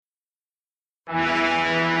This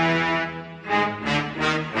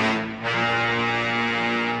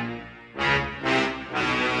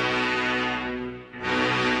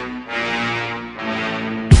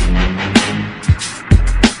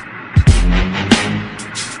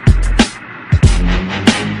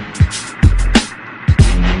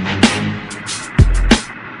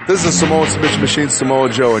is Samoa Submission Machine Samoa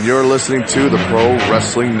Joe, and you're listening to the Pro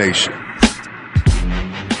Wrestling Nation.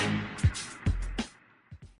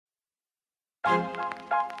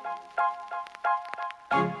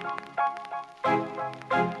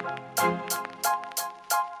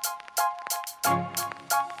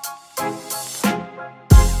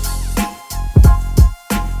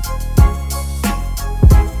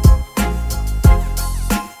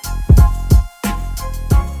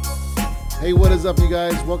 Hey, what is up, you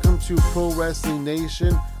guys? Welcome to Pro Wrestling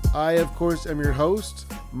Nation. I, of course, am your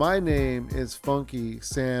host. My name is Funky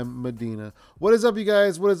Sam Medina. What is up, you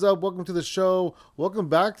guys? What is up? Welcome to the show. Welcome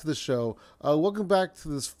back to the show. Welcome back to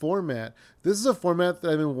this format. This is a format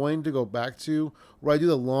that I've been wanting to go back to, where I do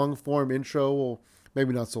the long form intro. Well,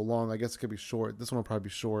 maybe not so long. I guess it could be short. This one will probably be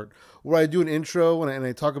short. Where I do an intro and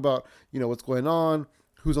I talk about, what's going on,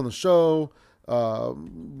 who's on the show,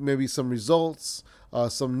 maybe some results,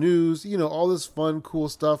 some news, all this fun, cool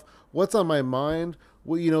stuff. What's on my mind?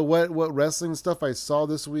 What wrestling stuff I saw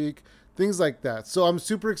this week, things like that. So I'm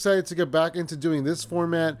super excited to get back into doing this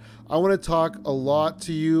format. I want to talk a lot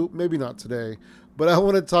to you, maybe not today, but I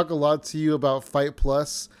want to talk a lot to you about Fight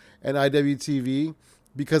Plus and IWTV,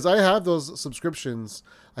 because I have those subscriptions.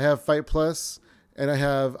 I have Fight Plus and I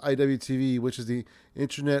have IWTV, which is the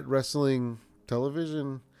Internet Wrestling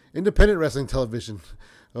Television, Independent Wrestling Television.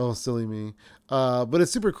 Oh, silly me. But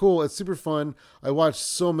it's super cool. It's super fun. I watch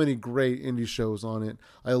so many great indie shows on it.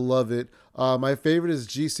 I love it. My favorite is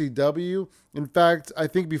GCW. In fact, I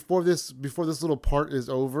think before this little part is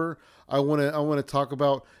over, I want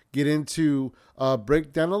to get into,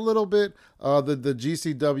 break down a little bit, the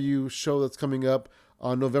GCW show that's coming up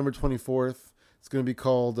on November 24th. It's going to be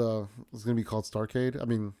called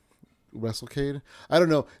Starrcade. WrestleCade. I don't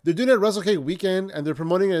know. They're doing it at WrestleCade weekend, and they're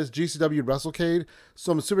promoting it as GCW WrestleCade.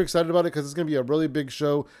 So I'm super excited about it because it's going to be a really big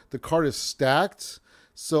show. The card is stacked,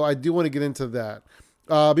 so I do want to get into that.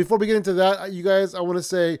 Before we get into that, you guys, I want to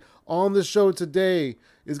say on the show today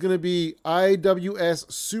is going to be IWS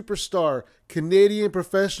superstar, Canadian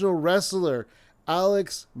professional wrestler,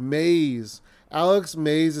 Alex Mays. Alex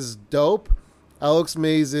Mays is dope. Alex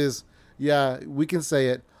Mays is, we can say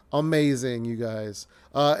it, amazing, you guys.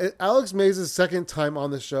 Alex Mays' second time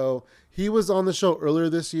on the show. He was on the show earlier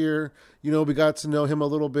this year. We got to know him a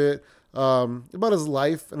little bit about his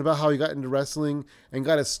life and about how he got into wrestling and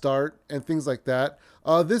got his start and things like that.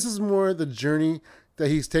 This is more the journey that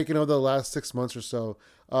he's taken over the last 6 months or so.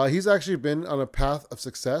 He's actually been on a path of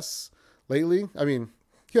success lately. He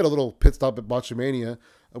had a little pit stop at Botchamania.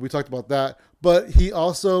 We talked about that. But he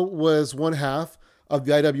also was one half of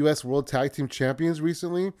the IWS World Tag Team Champions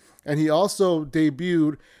recently. And he also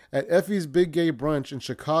debuted at Effie's Big Gay Brunch in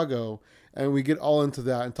Chicago. And we get all into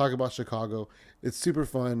that and talk about Chicago. It's super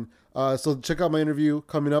fun. So check out my interview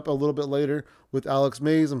coming up a little bit later with Alex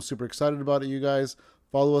Mays. I'm super excited about it, you guys.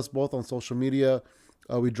 Follow us both on social media.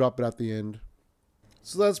 We drop it at the end.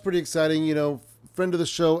 So that's pretty exciting. Friend of the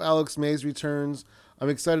show, Alex Mays, returns. I'm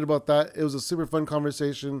excited about that. It was a super fun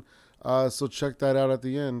conversation. So check that out at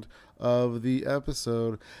the end of the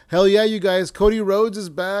episode. Hell yeah, you guys. Cody Rhodes is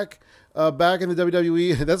back in the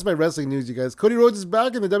WWE. That's my wrestling news, you guys. Cody Rhodes is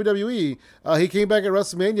back in the WWE. He came back at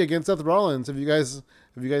WrestleMania against Seth Rollins. Have you guys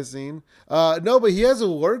seen? No, but he has a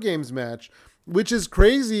War Games match, which is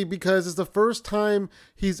crazy because it's the first time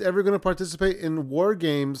he's ever going to participate in War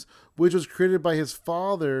Games, which was created by his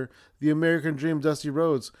father, the American Dream, Dusty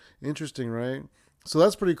Rhodes. Interesting, right? So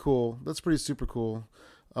that's pretty cool. That's pretty super cool.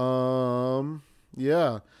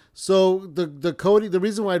 Yeah. So the Cody, the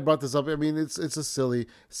reason why I brought this up, it's a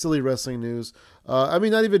silly wrestling news. Not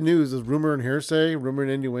even news, it's rumor and hearsay, rumor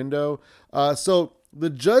and innuendo. So the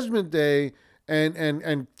Judgment Day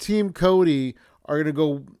and Team Cody are going to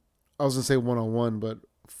go, I was going to say 1-on-1, but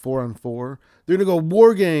 4-on-4. They're going to go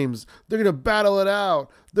War Games. They're going to battle it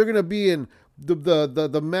out. They're going to be in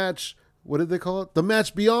the match. What did they call it? The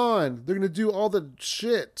match beyond. They're going to do all the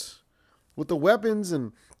shit with the weapons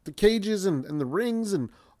and the cages and the rings and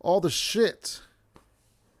all the shit.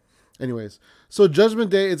 Anyways, so Judgment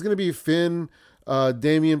Day, it's going to be Finn,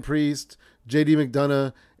 Damian Priest, JD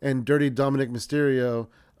McDonough, and Dirty Dominic Mysterio.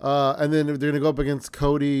 And then they're going to go up against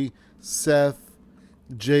Cody, Seth,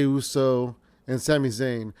 Jey Uso, and Sami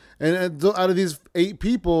Zayn. And out of these 8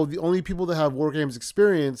 people, the only people that have War Games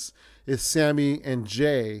experience is Sami and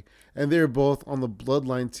Jay. And they're both on the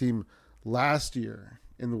Bloodline team last year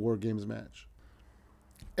in the War Games match.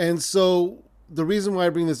 And so the reason why I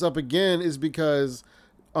bring this up again is because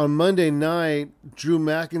on Monday night, Drew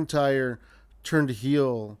McIntyre turned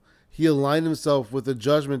heel. He aligned himself with the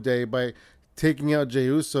Judgment Day by taking out Jey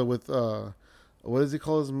Uso with, what does he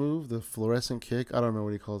call his move? The fluorescent kick? I don't know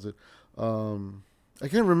what he calls it. I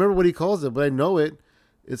can't remember what he calls it, but I know it.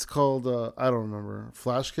 It's called, I don't remember.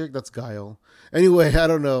 Flash kick? That's Guile. Anyway, I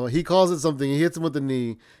don't know. He calls it something. He hits him with the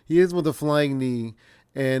knee. He hits him with a flying knee.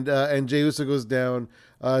 And Jey Uso goes down.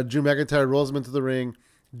 Drew McIntyre rolls him into the ring.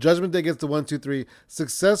 Judgment Day gets the 1-2-3,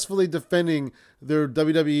 successfully defending their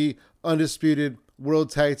WWE Undisputed World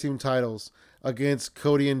Tag Team titles against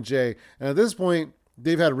Cody and Jay. And at this point,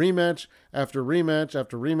 they've had rematch after rematch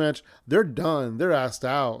after rematch. They're done. They're asked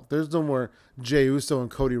out. There's no more Jey Uso and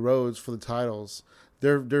Cody Rhodes for the titles.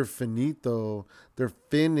 They're finito. They're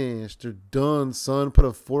finished. They're done, son. Put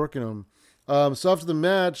a fork in them. So after the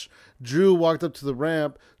match, Drew walked up to the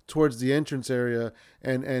ramp towards the entrance area,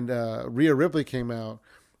 and Rhea Ripley came out,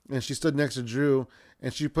 and she stood next to Drew,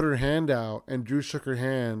 and she put her hand out, and Drew shook her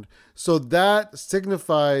hand. So that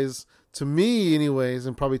signifies, to me anyways,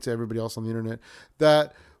 and probably to everybody else on the internet,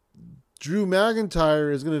 that Drew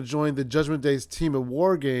McIntyre is going to join the Judgment Day's team at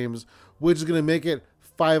War Games, which is going to make it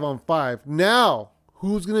 5-on-5. Now,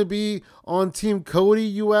 who's going to be on Team Cody,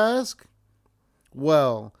 you ask?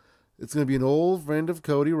 Well, it's going to be an old friend of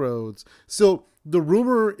Cody Rhodes. So the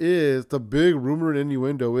rumor is, the big rumor and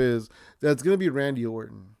innuendo is that it's going to be Randy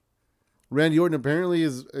Orton. Randy Orton apparently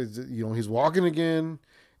is he's walking again,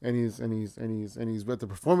 and he's at the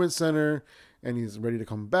Performance Center, and he's ready to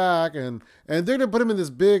come back, and they're going to put him in this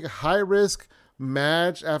big high risk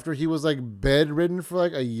match after he was like bedridden for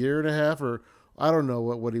like a year and a half, or I don't know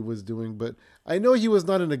what he was doing, but I know he was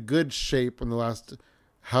not in a good shape in the last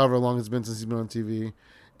however long it's been since he's been on TV.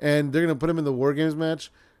 And they're going to put him in the War Games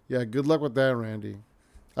match. Yeah, good luck with that, Randy.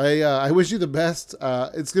 I wish you the best.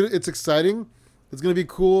 It's exciting. It's going to be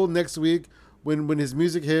cool next week when his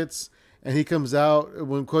music hits and he comes out,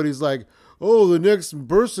 when Cody's like, oh, the next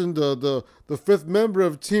person, the fifth member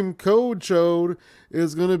of Team Code Chode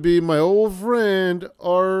is going to be my old friend,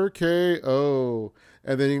 RKO.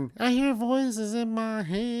 And then, I hear voices in my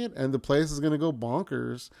head. And the place is going to go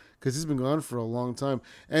bonkers because he's been gone for a long time.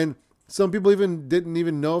 And some people didn't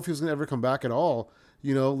even know if he was going to ever come back at all,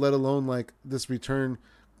 let alone like this return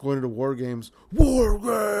going into War Games. War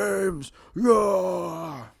Games!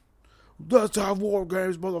 Yeah! Let's have War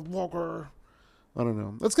Games, motherfucker! I don't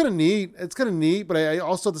know. That's kind of neat. It's kind of neat, but I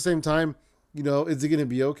also at the same time, is it going to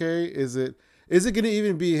be okay? Is it going to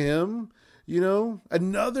even be him?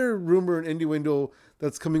 Another rumor and innuendo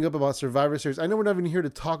that's coming up about Survivor Series. I know we're not even here to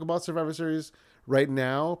talk about Survivor Series right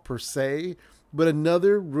now, per se, but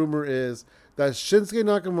another rumor is that Shinsuke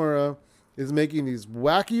Nakamura is making these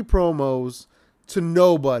wacky promos to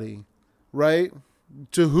nobody, right?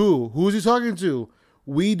 To who? Who's he talking to?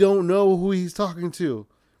 We don't know who he's talking to.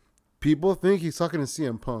 People think he's talking to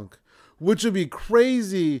CM Punk, which would be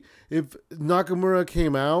crazy if Nakamura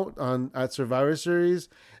came out at Survivor Series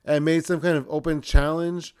and made some kind of open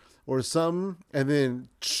challenge or something, and then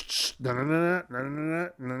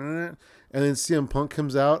and then CM Punk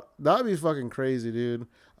comes out. That'd be fucking crazy, dude.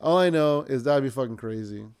 All I know is that'd be fucking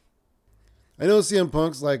crazy. I know CM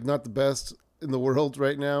Punk's like not the best in the world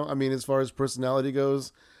right now. I mean, as far as personality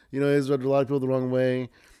goes, he's rubbed a lot of people the wrong way.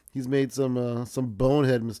 He's made some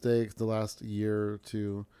bonehead mistakes the last year or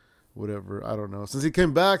two, whatever. I don't know. Since he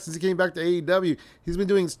came back to AEW, he's been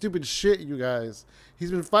doing stupid shit, you guys.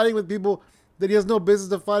 He's been fighting with people that he has no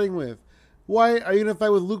business of fighting with. Why are you going to fight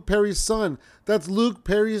with Luke Perry's son? That's Luke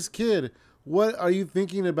Perry's kid. What are you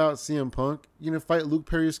thinking about, CM Punk? You going to fight Luke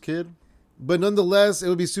Perry's kid? But nonetheless, it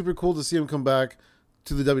would be super cool to see him come back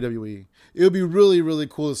to the WWE. It would be really, really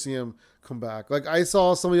cool to see him come back. Like, I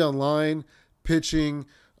saw somebody online pitching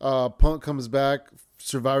Punk comes back,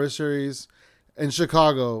 Survivor Series in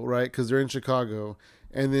Chicago, right? Because they're in Chicago,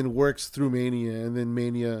 and then works through Mania, and then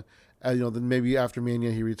Mania, then maybe after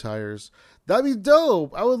Mania he retires. That'd be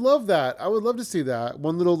dope. I would love that. I would love to see that.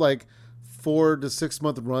 One little 4 to 6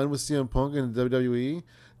 month run with CM Punk in the WWE.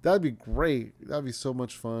 That'd be great. That'd be so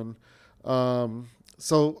much fun.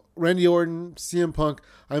 So Randy Orton, CM Punk,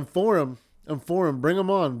 I'm for him. Bring him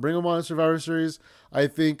on. Bring him on Survivor Series. I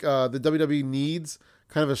think the WWE needs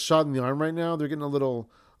kind of a shot in the arm right now. They're getting a little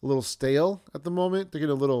stale at the moment. They're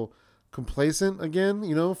getting a little complacent again.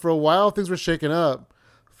 For a while things were shaking up.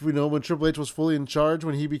 When Triple H was fully in charge,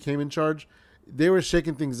 when he became in charge, they were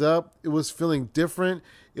shaking things up. It was feeling different.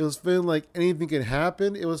 It was feeling like anything could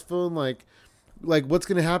happen. It was feeling like what's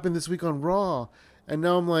going to happen this week on Raw. And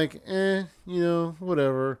now I'm like,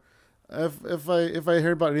 whatever. If I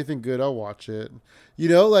hear about anything good, I'll watch it. You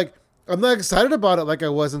know, like I'm not excited about it like I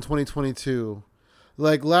was in 2022.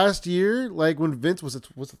 Like last year, like when Vince was it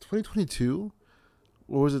 2022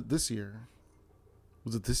 or was it this year?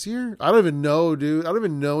 Was it this year? I don't even know, dude. I don't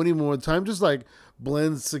even know anymore. Time just like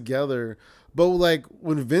blends together. But like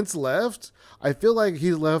when Vince left, I feel like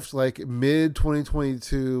he left like mid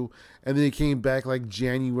 2022 and then he came back like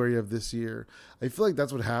January of this year. I feel like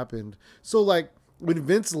that's what happened. So like when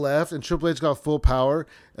Vince left and Triple H got full power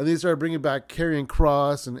and they started bringing back Karrion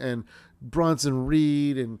Kross and Bronson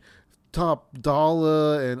Reed and Top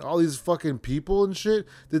Dollar and all these fucking people and shit.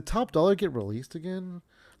 Did Top Dollar get released again?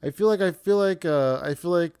 I feel like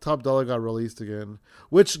Top Dollar got released again.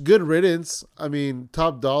 Which good riddance. I mean,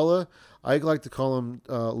 Top Dollar, I like to call him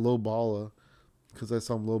Low Balla because I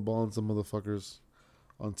saw him low balling some motherfuckers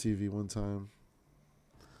on TV one time.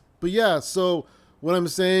 But yeah, so what I'm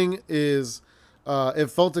saying is it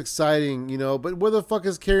felt exciting, you know, but where the fuck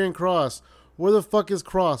is Karrion Kross? Where the fuck is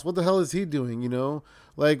Cross? What the hell is he doing, you know?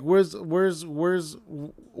 Like, where's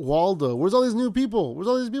Waldo? Where's all these new people? Where's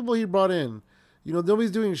all these people he brought in? You know,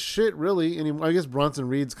 nobody's doing shit really anymore. I guess Bronson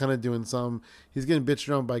Reed's kind of doing some. He's getting bitched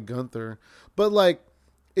around by Gunther. But, like,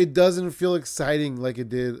 it doesn't feel exciting like it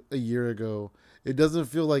did a year ago. It doesn't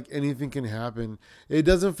feel like anything can happen. It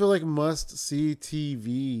doesn't feel like must-see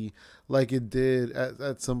TV like it did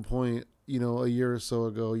at some point, you know, a year or so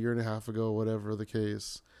ago, a year and a half ago, whatever the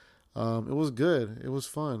case. It was good. It was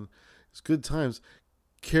fun. It's good times.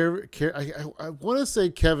 I want to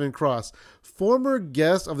say Kevin Cross, former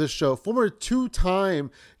guest of this show, former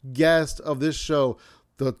two-time guest of this show,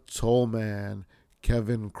 the Toll Man,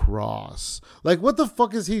 Kevin Cross. Like, what the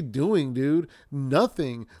fuck is he doing, dude?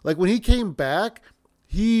 Nothing. Like, when he came back,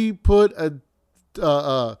 he put a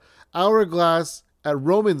hourglass at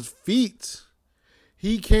Roman's feet.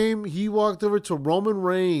 He walked over to Roman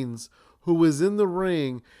Reigns, who was in the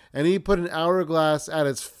ring, and he put an hourglass at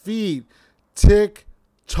his feet. Tick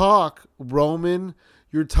tock, Roman.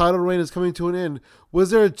 Your title reign is coming to an end.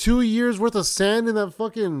 Was there 2 years worth of sand in that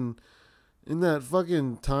fucking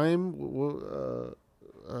time?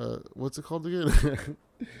 What's it called again?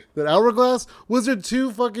 That hourglass? Was there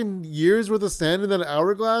 2 fucking years worth of sand in that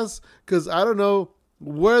hourglass? Because I don't know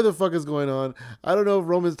where the fuck is going on. I don't know if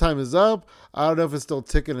Roman's time is up. I don't know if it's still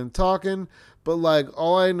ticking and talking. But, like,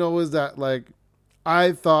 all I know is that, like,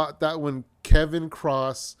 I thought that when Kevin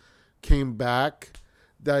Cross came back,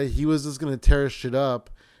 that he was just going to tear shit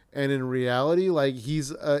up. And in reality, like,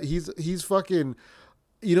 he's fucking,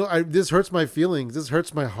 you know, this hurts my feelings. This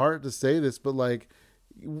hurts my heart to say this, but, like,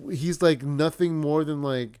 he's, like, nothing more than,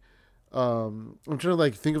 like, I'm trying to,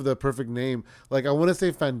 like, think of the perfect name. Like, I want to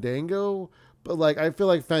say Fandango, but, like, I feel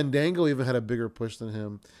like Fandango even had a bigger push than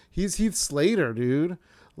him. He's Heath Slater, dude.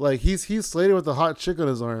 Like, he's Slater with a hot chick on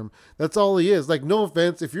his arm. That's all he is. Like, no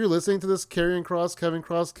offense. If you're listening to this, Karrion Kross, Kevin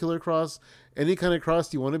Cross, Killer Cross, any kind of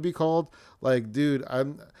cross you want to be called, like, dude, I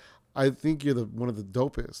think you're one of the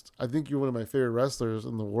dopest. I think you're one of my favorite wrestlers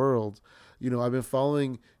in the world. You know, I've been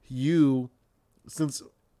following you since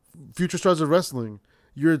Future Stars of Wrestling.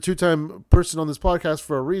 You're a 2-time person on this podcast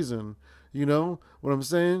for a reason. You know what I'm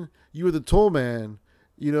saying? You were the Toll Man.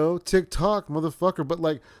 You know, TikTok, motherfucker. But,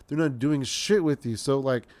 like, they're not doing shit with you. So,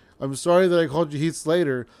 like, I'm sorry that I called you Heath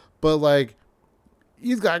Slater. But, like,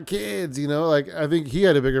 he's got kids, you know? Like, I think he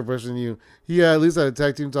had a bigger push than you. He at least had a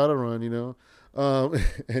tag team title run, you know?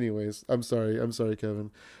 Anyways, I'm sorry,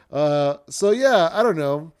 Kevin. So, yeah, I don't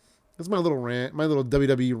know. That's my little rant. My little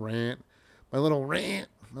WWE rant. My little rant.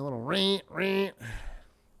 All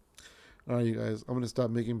right, you guys. I'm going to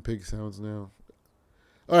stop making pig sounds now.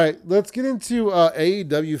 All right, let's get into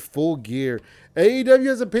AEW Full Gear. AEW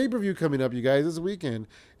has a pay-per-view coming up, you guys, this weekend.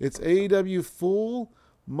 It's AEW Full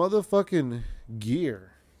motherfucking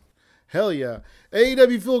Gear. Hell yeah.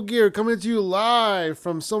 AEW Full Gear coming to you live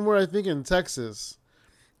from somewhere, I think, in Texas.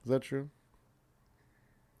 Is that true?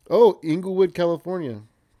 Oh, Inglewood, California.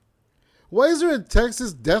 Why is there a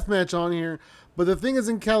Texas deathmatch on here, but the thing is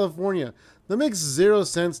in California? That makes zero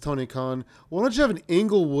sense, Tony Khan. Why don't you have an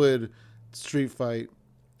Inglewood street fight?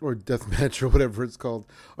 Or deathmatch or whatever it's called.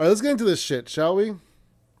 All right, let's get into this shit, shall we?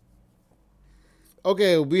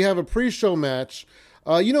 Okay, we have a pre-show match.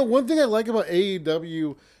 You know, one thing I like about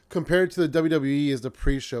AEW compared to the WWE is the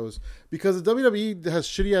pre-shows. Because the WWE has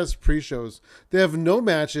shitty-ass pre-shows. They have no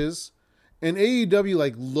matches. And AEW,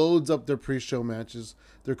 like, loads up their pre-show matches,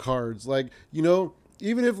 their cards. Like, you know,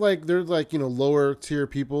 even if, like, they're, like, you know, lower tier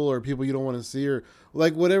people or people you don't want to see or,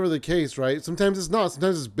 like, whatever the case, right? Sometimes it's not.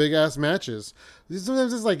 Sometimes it's big-ass matches.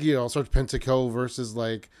 Sometimes it's, like, you know, Sergeant Pentaco versus,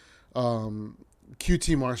 like,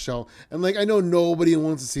 QT Marshall. And, like, I know nobody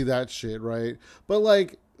wants to see that shit, right? But,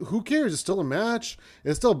 like, who cares? It's still a match.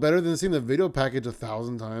 It's still better than seeing the video package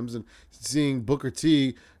 1,000 times and seeing Booker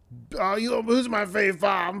T. Who's my fave 5?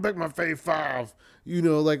 I'm back my fave 5.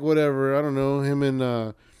 Like whatever. I don't know. Him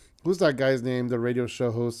and who's that guy's name? The radio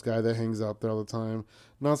show host guy that hangs out there all the time.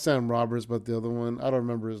 Not Sam Roberts, but the other one. I don't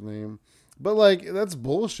remember his name. But like that's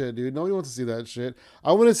bullshit, dude. Nobody wants to see that shit.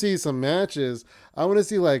 I want to see some matches. I want to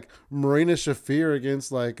see like Marina Shafir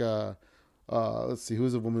against like let's see,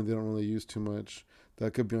 who's a woman they don't really use too much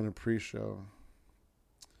that could be on a pre-show.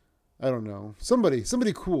 I don't know. Somebody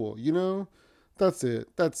cool, That's it.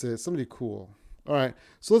 Somebody cool. All right,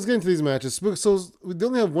 so let's get into these matches. So we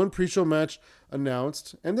only have one pre-show match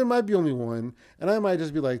announced, and there might be only one, and I might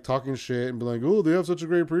just be like talking shit and be like, oh, they have such a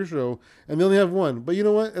great pre-show, and they only have one. But you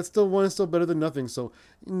know what? It's still one. It's still better than nothing. So,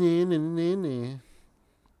 and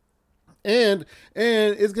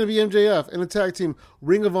it's going to be MJF in a tag team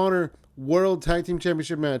Ring of Honor World Tag Team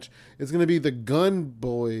Championship match. It's going to be the Gun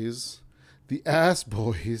Boys, the Ass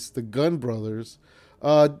Boys, the Gun Brothers,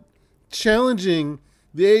 challenging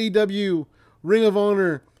the AEW Ring of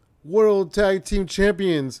Honor World Tag Team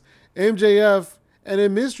Champions, MJF, and a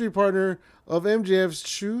mystery partner of MJF's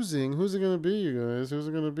choosing. Who's it going to be, you guys? Who's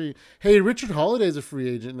it going to be? Hey, Richard Holiday is a free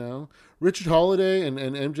agent now. Richard Holiday and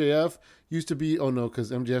MJF used to be, oh no,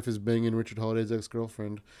 because MJF is banging Richard Holiday's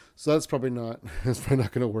ex-girlfriend. So that's probably not going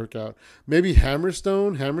to work out. Maybe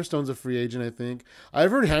Hammerstone. Hammerstone's a free agent, I think.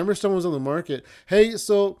 I've heard Hammerstone was on the market. Hey,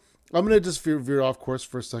 so I'm going to just veer off course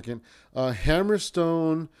for a second.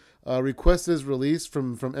 Hammerstone requested his release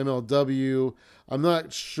from MLW. I'm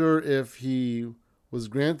not sure if he was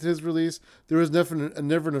granted his release. There was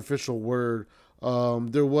never an official word.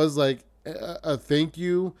 There was like a thank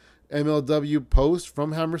you MLW post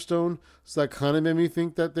from Hammerstone, so that kind of made me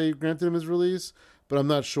think that they granted him his release, but I'm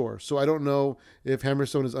not sure. So I don't know if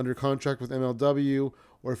Hammerstone is under contract with MLW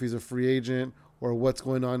or if he's a free agent or what's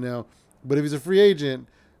going on now. But if he's a free agent,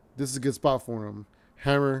 this is a good spot for him.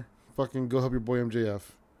 Hammer, fucking go help your boy MJF.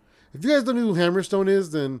 If you guys don't know who Hammerstone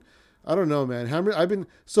is, then I don't know, man.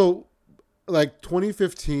 Like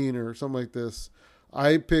 2015 or something like this,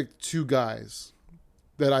 I picked two guys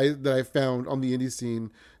that I found on the indie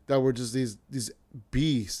scene that were just these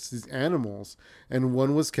beasts, these animals. And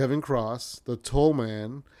one was Kevin Cross, the Toll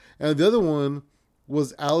Man, and the other one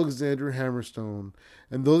was Alexander Hammerstone.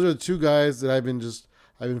 And those are the two guys that I've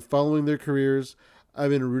been following their careers. I've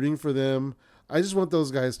been rooting for them. I just want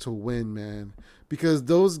those guys to win, man, because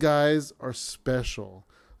those guys are special.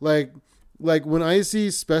 Like when I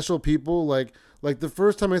see special people, like the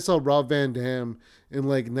first time I saw Rob Van Dam in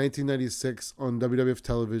like 1996 on WWF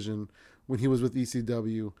television when he was with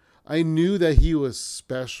ECW, I knew that he was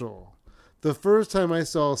special. The first time I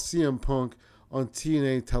saw CM Punk on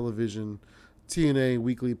TNA television, TNA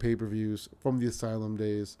weekly pay-per-views from the Asylum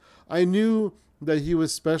days, I knew that he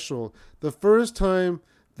was special. The first time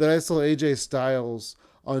that I saw AJ Styles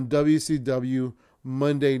on WCW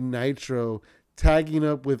Monday Nitro tagging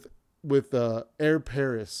up with Air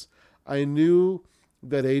Paris, I knew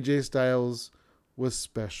that AJ Styles was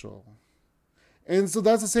special. And so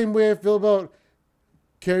that's the same way I feel about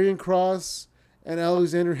Karrion Kross and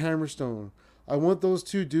Alexander Hammerstone. I want those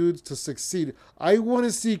two dudes to succeed. I want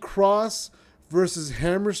to see Kross versus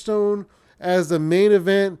Hammerstone as the main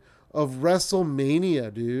event of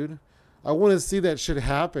WrestleMania, dude. I want to see that shit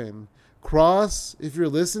happen. Kross, if you're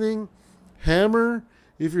listening, Hammer,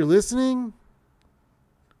 if you're listening,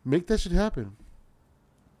 make that shit happen.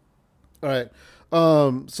 All right.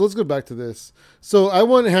 So let's go back to this. So I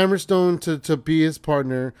want Hammerstone to be his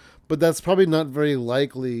partner, but that's probably not very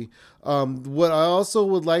likely. What I also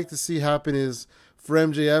would like to see happen is for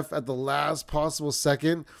MJF at the last possible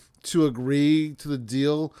second to agree to the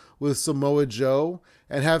deal with Samoa Joe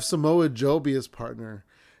and have Samoa Joe be his partner.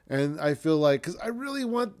 And I feel like, because I really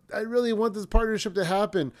want this partnership to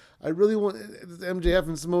happen. I really want this MJF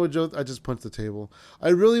and Samoa Joe. I just punched the table. I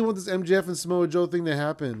really want this MJF and Samoa Joe thing to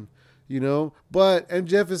happen, But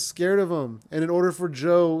MJF is scared of him. And in order for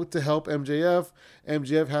Joe to help MJF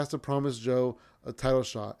has to promise Joe a title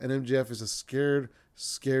shot. And MJF is a scared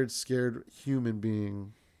human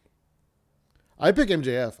being. I pick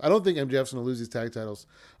MJF. I don't think MJF's going to lose these tag titles.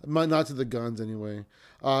 Not to the Guns anyway.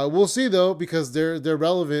 We'll see though, because they're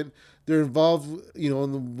relevant. They're involved,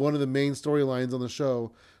 in one of the main storylines on the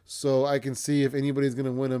show. So I can see if anybody's going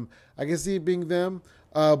to win them. I can see it being them.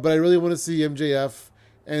 But I really want to see MJF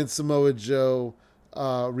and Samoa Joe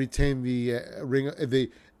retain the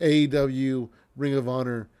AEW Ring of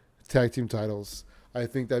Honor tag team titles. I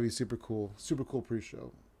think that'd be super cool. Super cool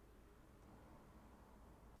pre-show.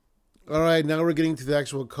 All right, now we're getting to the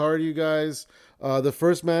actual card, you guys. The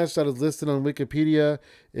first match that is listed on Wikipedia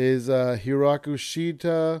is Hiroku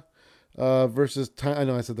Shida versus... I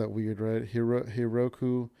know I said that weird, right?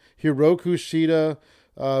 Hiroku Shida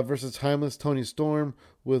versus Timeless Tony Storm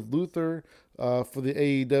with Luther for the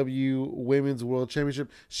AEW Women's World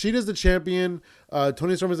Championship. Shida's the champion.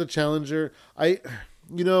 Tony Storm is a challenger. I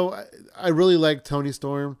really like Tony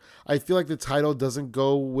Storm. I feel like the title doesn't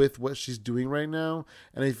go with what she's doing right now,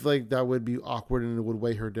 and I feel like that would be awkward and it would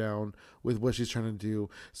weigh her down with what she's trying to do.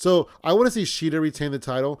 So I want to see Shida retain the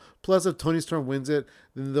title. Plus, if Tony Storm wins it,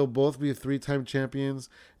 then they'll both be 3-time champions,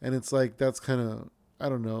 and it's like that's kind of, I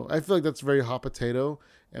don't know. I feel like that's very hot potato,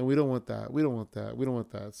 and we don't want that. We don't want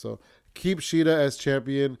that. So keep Shida as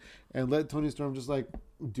champion and let Tony Storm just like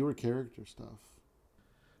do her character stuff.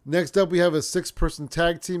 Next up, we have a 6-person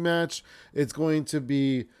tag team match. It's going to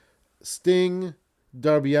be Sting,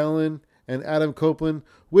 Darby Allin, and Adam Copeland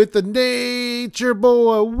with the Nature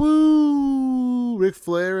Boy, woo, Ric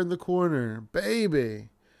Flair in the corner, baby.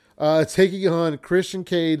 Taking on Christian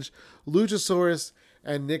Cage, Luchasaurus,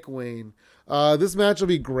 and Nick Wayne. This match will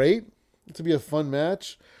be great. It'll be a fun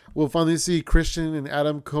match. We'll finally see Christian and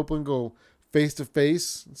Adam Copeland go face to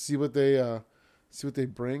face. See what they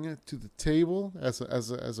bring to the table as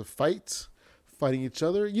a fighting each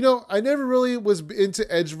other. I never really was into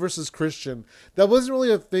Edge versus Christian. That wasn't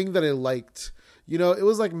really a thing that I liked. It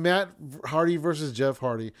was like Matt Hardy versus Jeff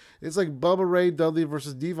Hardy. It's like Bubba Ray Dudley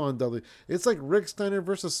versus Devon Dudley. It's like Rick Steiner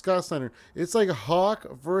versus Scott Steiner. It's like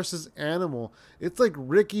Hawk versus Animal. It's like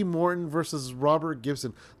Ricky Morton versus Robert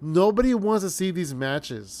Gibson. Nobody wants to see these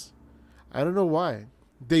matches. I don't know why.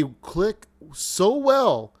 They click so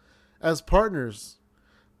well as partners,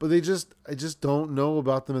 but I just don't know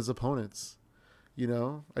about them as opponents.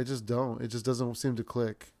 I just don't. It just doesn't seem to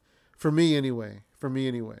click for me anyway.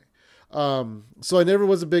 So I never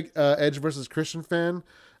was a big Edge versus Christian fan.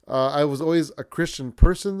 I was always a Christian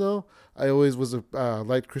person though. I always was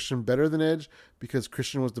liked Christian better than Edge because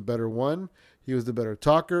Christian was the better one. He was the better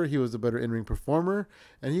talker. He was the better in-ring performer,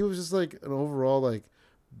 and he was just like an overall like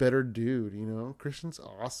better dude. Christian's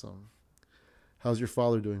awesome. How's your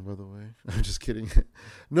father doing, by the way? I'm just kidding.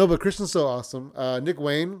 No, but Christian's so awesome. Nick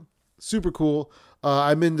Wayne, super cool.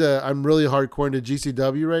 I'm really hardcore into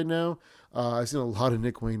GCW right now. I've seen a lot of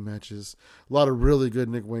Nick Wayne matches. A lot of really good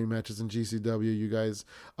Nick Wayne matches in GCW, you guys.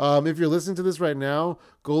 If you're listening to this right now,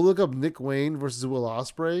 go look up Nick Wayne versus Will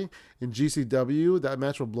Ospreay in GCW. That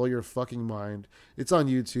match will blow your fucking mind. It's on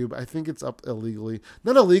YouTube. I think it's up illegally.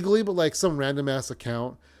 Not illegally, but like some random ass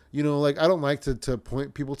account. I don't like to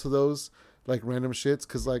point people to those like random shits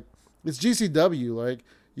because like it's GCW. Like,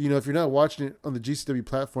 if you're not watching it on the GCW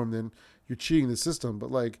platform, then you're cheating the system. But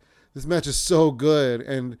like this match is so good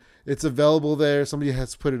and it's available there. Somebody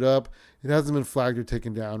has put it up. It hasn't been flagged or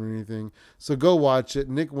taken down or anything. So go watch it.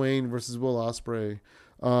 Nick Wayne versus Will Ospreay.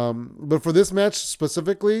 But for this match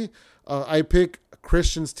specifically, I pick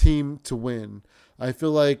Christian's team to win. I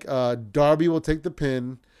feel like Darby will take the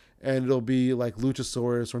pin and it'll be like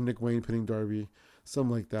Luchasaurus or Nick Wayne pinning Darby.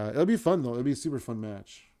 Something like that. It'll be fun, though. It'll be a super fun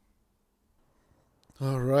match.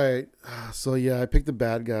 All right. So, yeah, I picked the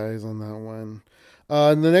bad guys on that one.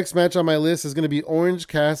 The next match on my list is going to be Orange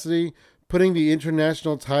Cassidy putting the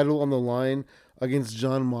international title on the line against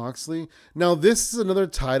Jon Moxley. Now, this is another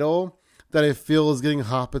title that I feel is getting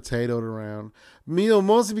hot potatoed around.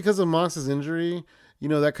 Mostly because of Mox's injury.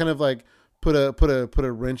 That kind of like put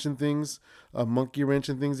a wrench in things, a monkey wrench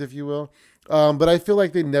in things, if you will. But I feel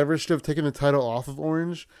like they never should have taken the title off of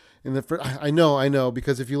Orange. I know,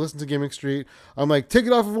 because if you listen to Gimmick Street, I'm like, take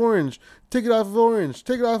it off of Orange, take it off of Orange,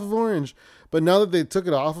 take it off of Orange. But now that they took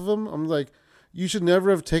it off of him, I'm like, you should never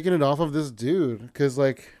have taken it off of this dude. Because,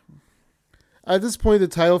 like, at this point, the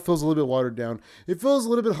title feels a little bit watered down. It feels a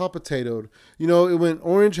little bit hot potatoed. It went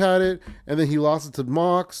Orange had it, and then he lost it to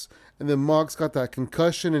Mox, and then Mox got that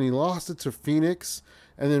concussion, and he lost it to Phoenix.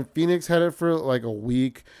 And then Phoenix had it for like a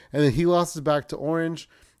week. And then he lost it back to Orange.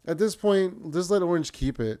 At this point, just let Orange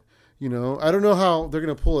keep it. I don't know how they're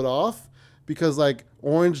going to pull it off. Because like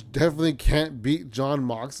Orange definitely can't beat Jon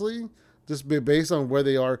Moxley. Just based on where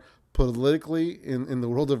they are politically in the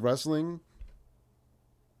world of wrestling.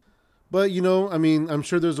 But, I'm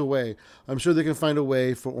sure there's a way. I'm sure they can find a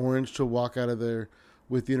way for Orange to walk out of there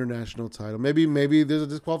with the international title. Maybe there's a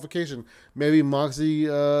disqualification. Maybe Moxley,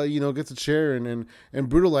 gets a chair and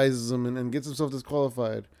brutalizes him and gets himself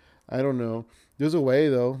disqualified. I don't know. There's a way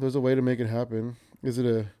though. There's a way to make it happen. Is it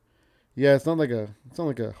a? Yeah, it's not like a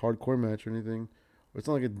hardcore match or anything. Or it's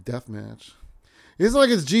not like a death match. It's not like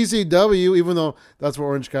it's GCW, even though that's where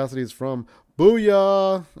Orange Cassidy is from.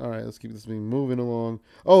 Booyah! All right, let's keep this thing moving along.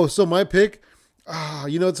 Oh, so my pick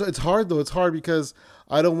It's hard though. It's hard because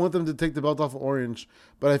I don't want them to take the belt off of Orange,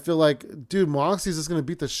 but I feel like, dude, Moxie's just gonna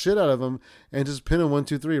beat the shit out of him and just pin him 1,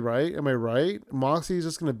 2, 3. Right? Am I right? Moxie's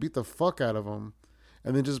just gonna beat the fuck out of him,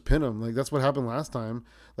 and then just pin him. Like that's what happened last time.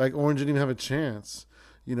 Like Orange didn't even have a chance.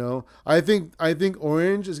 I think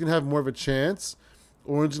Orange is gonna have more of a chance.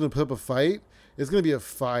 Orange is gonna put up a fight. It's gonna be a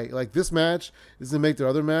fight. Like this match is gonna make their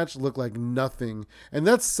other match look like nothing, and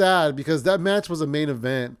that's sad because that match was a main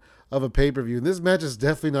event of a pay-per-view. And this match is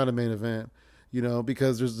definitely not a main event,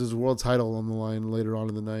 because there's a world title on the line later on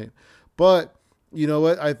in the night. But you know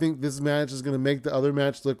what? I think this match is going to make the other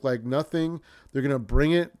match look like nothing. They're going to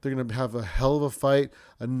bring it. They're going to have a hell of a fight,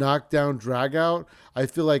 a knockdown, drag out. I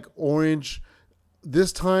feel like Orange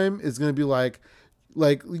this time is going to be like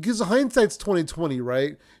because hindsight's 2020,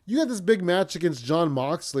 right? You got this big match against Jon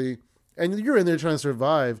Moxley, and you're in there trying to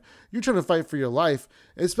survive. You're trying to fight for your life,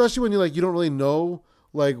 especially when you don't really know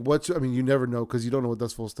you never know because you don't know what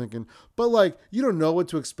Dustful's thinking. But you don't know what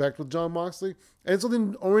to expect with Jon Moxley. And so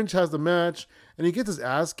then Orange has the match and he gets his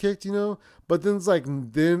ass kicked, But then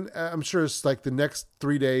then I'm sure it's like the next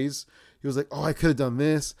 3 days, he was like, oh, I could have done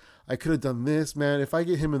this. I could have done this, man. If I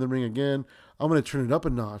get him in the ring again, I'm going to turn it up a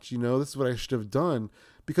notch. This is what I should have done.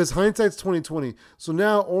 Because hindsight's 2020. So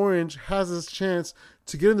now Orange has this chance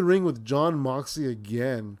to get in the ring with Jon Moxley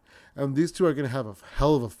again. And these two are going to have a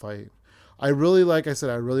hell of a fight. I really want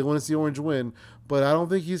to see Orange win, but I don't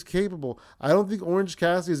think he's capable. I don't think Orange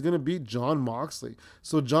Cassidy is going to beat Jon Moxley.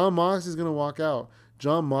 So Jon Moxley is going to walk out.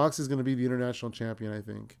 Jon Moxley is going to be the international champion, I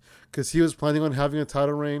think, because he was planning on having a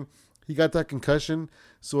title reign. He got that concussion,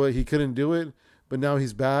 so he couldn't do it, but now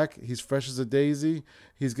he's back. He's fresh as a daisy.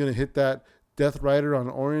 He's going to hit that Death Rider on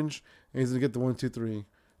Orange, and he's going to get the 1, 2, 3.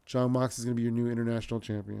 Jon Moxley is going to be your new international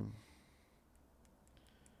champion.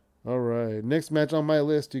 All right, next match on my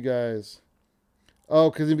list, you guys. Oh,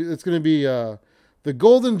 because it's going to be the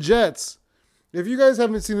Golden Jets. If you guys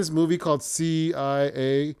haven't seen this movie called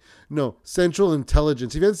Central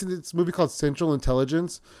Intelligence. If you haven't seen this movie called Central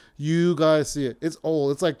Intelligence, you guys see it. It's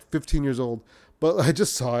old. It's like 15 years old. But I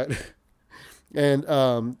just saw it. And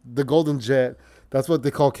the Golden Jet, that's what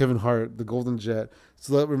they call Kevin Hart, the Golden Jet.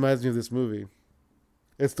 So that reminds me of this movie.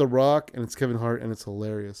 It's The Rock and it's Kevin Hart and it's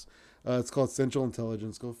hilarious. It's called Central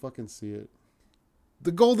Intelligence. Go fucking see it.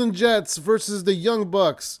 The Golden Jets versus the Young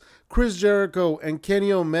Bucks, Chris Jericho and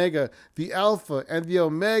Kenny Omega, the Alpha and the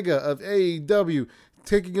Omega of AEW,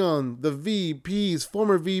 taking on the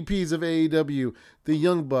former VPs of AEW, the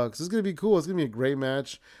Young Bucks. It's going to be cool. It's going to be a great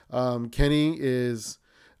match. Kenny is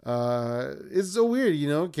so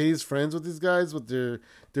weird, Kenny's friends with these guys, but they're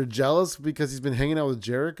jealous because he's been hanging out with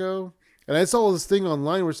Jericho. And I saw this thing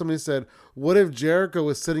online where somebody said, what if Jericho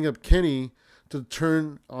was setting up Kenny to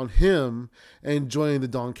turn on him and join the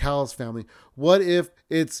Don Callis family? What if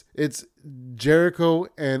it's Jericho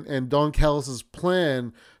and Don Callis'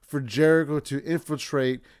 plan for Jericho to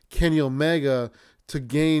infiltrate Kenny Omega to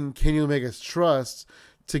gain Kenny Omega's trust,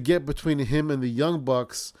 to get between him and the Young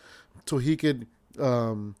Bucks so he could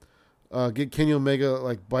get Kenny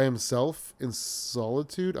Omega by himself in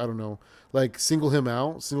solitude? I don't know.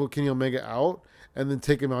 Single Kenny Omega out, and then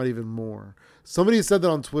take him out even more. Somebody said that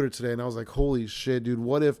on Twitter today, and I was like, holy shit, dude,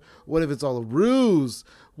 what if it's all a ruse?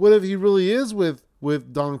 What if he really is with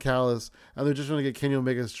Don Callis, and they're just trying to get Kenny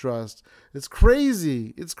Omega's trust? It's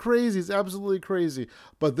crazy. It's crazy. It's absolutely crazy.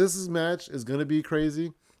 But this match is going to be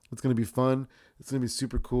crazy. It's going to be fun. It's going to be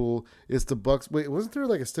super cool. It's the Bucks. Wait, wasn't there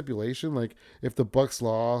a stipulation? If the Bucks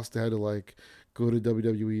lost, they had to go to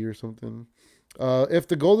WWE or something? If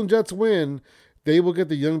the Golden Jets win, they will get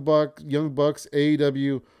the Young Bucks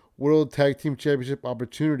AEW World Tag Team Championship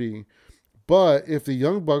opportunity. But if the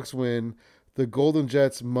Young Bucks win, the Golden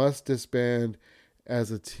Jets must disband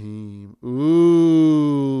as a team.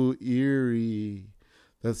 Ooh, eerie.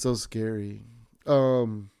 That's so scary.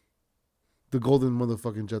 The Golden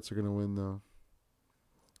motherfucking Jets are gonna win though.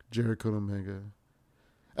 Jericho and Omega.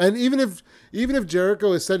 And even if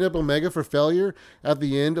Jericho is setting up Omega for failure at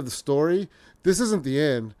the end of the story, this isn't the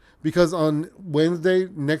end. Because on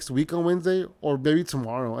next week on Wednesday, or maybe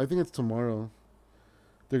tomorrow, I think it's tomorrow,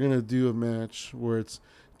 they're going to do a match where it's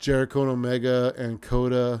Jericho and Omega and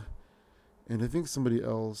Coda and I think somebody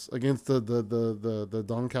else against the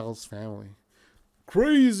Don Callis family.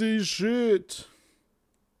 Crazy shit.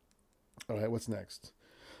 All right, what's next?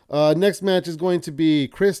 Next match is going to be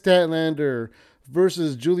Chris Statlander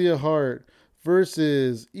versus Julia Hart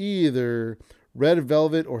versus either Red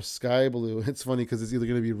Velvet or Sky Blue. It's funny because it's either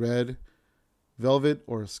going to be Red Velvet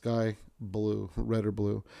or Sky Blue, red or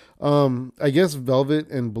blue. I guess Velvet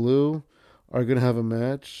and Blue are going to have a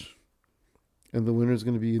match, and the winner is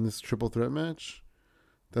going to be in this triple threat match.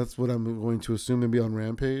 That's what I'm going to assume, maybe on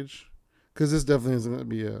Rampage, because this definitely isn't going to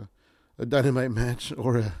be a Dynamite match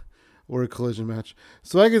or a Collision match.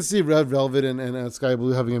 So I can see Red Velvet and Sky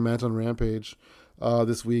Blue having a match on Rampage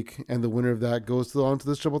this week, and the winner of that goes on to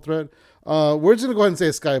this triple threat. We're just going to go ahead and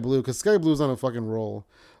say Sky Blue, because Sky Blue's on a fucking roll.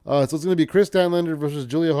 So it's going to be Chris Statlander versus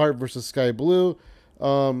Julia Hart versus Sky Blue,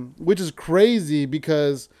 which is crazy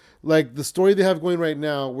because, like, the story they have going right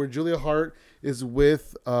now where Julia Hart is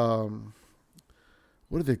with,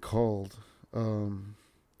 what are they called?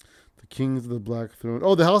 The Kings of the Black Throne.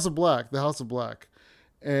 Oh, the House of Black. The House of Black.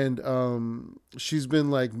 And she's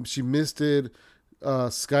been like, she misted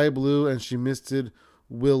Sky Blue and she misted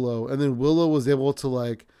Willow. And then Willow was able to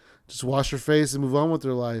like just wash her face and move on with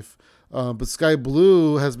her life. But Sky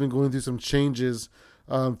Blue has been going through some changes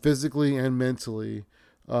physically and mentally,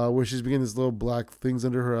 where she's beginning these little black things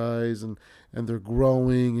under her eyes and they're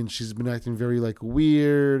growing, and she's been acting very like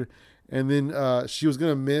weird. And then she was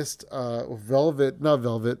going to miss Willow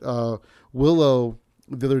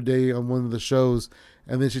the other day on one of the shows.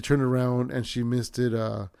 And then she turned around and she misted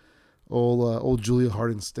old Julia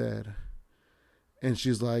Hart instead. And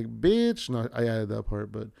she's like, bitch. No, I added that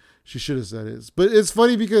part, but she should have said it. But it's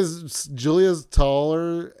funny because Julia's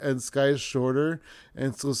taller and Sky's shorter.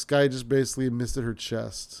 And so Sky just basically misted her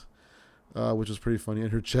chest, which was pretty funny.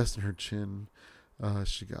 And her chest and her chin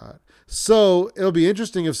she got. So it'll be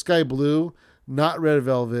interesting if Sky Blue, not Red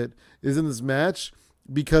Velvet, is in this match.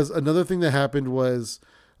 Because another thing that happened was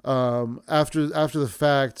after the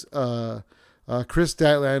fact, Chris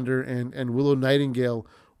Statlander and Willow Nightingale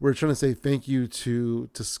were trying to say thank you to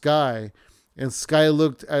Sky, and Sky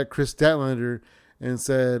looked at Chris Statlander and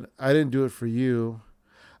said, "I didn't do it for you,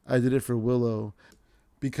 I did it for Willow,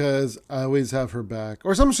 because I always have her back,"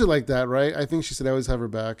 or some shit like that, right? I think she said, "I always have her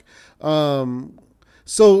back."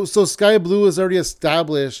 So Sky Blue has already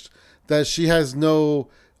established that she has no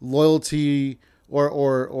loyalty or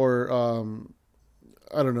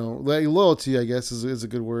I don't know, like loyalty, I guess is a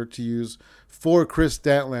good word to use for Chris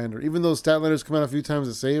Statlander. Even though Statlander's come out a few times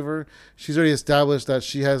to save her, she's already established that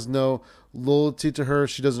she has no loyalty to her.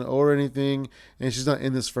 She doesn't owe her anything, and she's not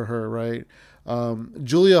in this for her, right?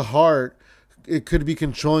 Julia Hart, it could be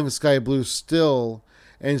controlling Sky Blue still,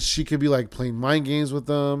 and she could be like playing mind games with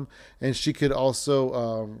them, and she could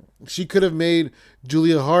also she could have made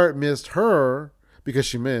Julia Hart missed her because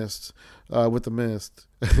she missed with the mist,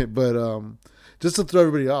 but just to throw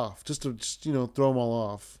everybody off, just throw them all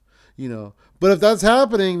off, But if that's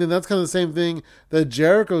happening, then that's kind of the same thing that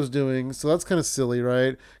Jericho's doing, so that's kind of silly,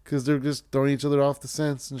 right? Because they're just throwing each other off the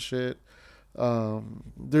scents and shit.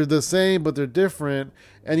 They're the same, but they're different.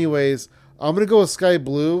 Anyways, I'm gonna go with Sky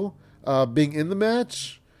Blue being in the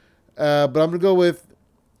match, but I'm gonna go with.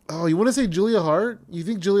 Oh, you want to say Julia Hart? You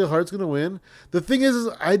think Julia Hart's going to win? The thing is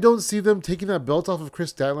I don't see them taking that belt off of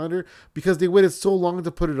Chris Statlander because they waited so long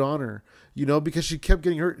to put it on her, because she kept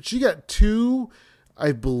getting hurt. She got two,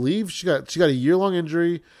 I believe she got a year-long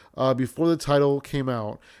injury before the title came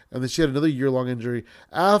out. And then she had another year-long injury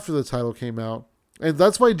after the title came out. And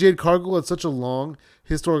that's why Jade Cargill had such a long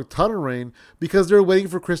historic title reign, because they were waiting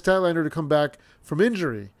for Chris Statlander to come back from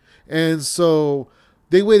injury. And so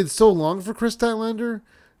they waited so long for Chris Statlander.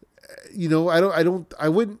 I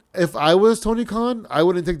wouldn't, if I was Tony Khan, I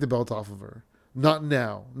wouldn't take the belt off of her. Not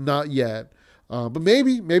now, not yet. But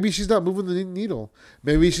maybe she's not moving the needle.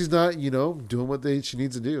 Maybe she's not, doing what she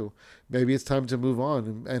needs to do. Maybe it's time to move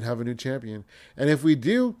on and have a new champion. And if we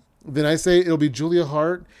do, then I say it'll be Julia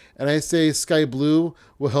Hart, and I say Sky Blue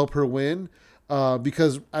will help her win.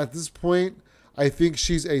 Because at this point, I think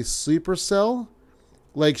she's a sleeper cell.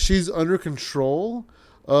 Like, she's under control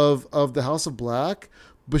of the House of Black,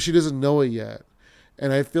 but she doesn't know it yet.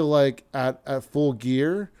 And I feel like at full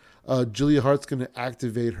gear, Julia Hart's going to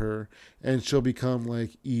activate her, and she'll become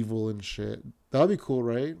like evil and shit. That would be cool,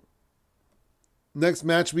 right? Next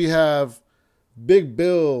match, we have Big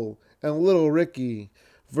Bill and Little Ricky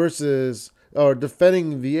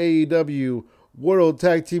defending the AEW World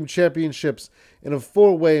Tag Team Championships in a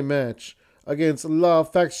 4-way match against La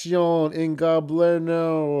Faction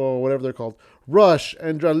Ingoblerno, or whatever they're called, Rush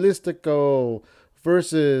and Dralistico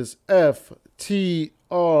versus FTR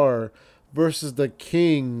versus the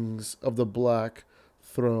Kings of the Black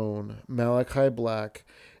Throne, Malachi Black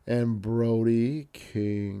and Brody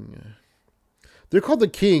King. They're called the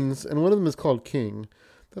Kings, and one of them is called King.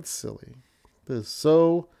 That's silly. That is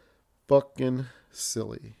so fucking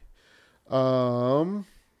silly. I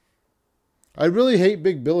really hate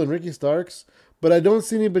Big Bill and Ricky Starks, but I don't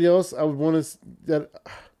see anybody else I would want to...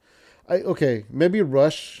 maybe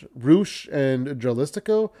Roosh and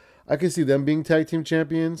Dralistico. I can see them being tag team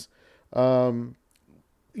champions.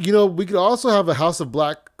 We could also have a House of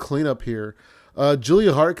Black cleanup here.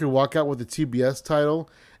 Julia Hart could walk out with the TBS title,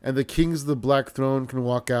 and the Kings of the Black Throne can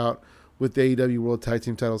walk out with the AEW World Tag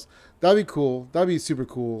Team titles. That'd be cool. That'd be super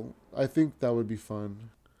cool. I think that would be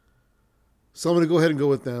fun. So I'm going to go ahead and go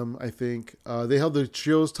with them, I think. They held the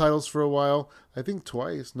trios titles for a while. I think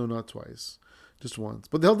twice. No, not twice. Just once.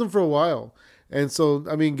 But they held them for a while. And so,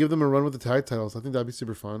 give them a run with the tag titles. I think that'd be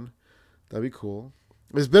super fun. That'd be cool.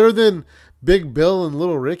 It's better than Big Bill and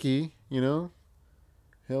Little Ricky, Hell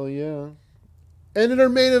yeah. And in our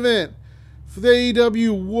main event, for the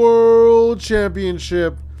AEW World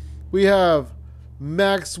Championship, we have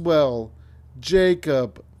Maxwell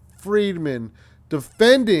Jacob Friedman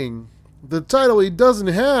defending the title he doesn't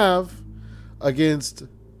have against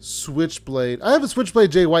Switchblade. I have a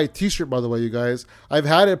Switchblade Jay White t-shirt, by the way, you guys. I've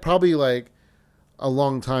had it probably like a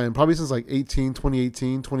long time, probably since like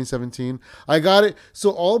 2018, 2017. I got it.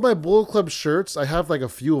 So all of my Bullet Club shirts, I have like a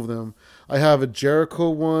few of them. I have a Jericho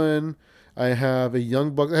one. I have a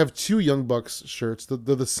Young Bucks. I have 2 Young Bucks shirts.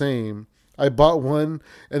 They're the same. I bought one,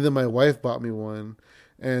 and then my wife bought me one.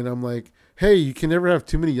 And I'm like, hey, you can never have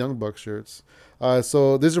too many Young Bucks shirts.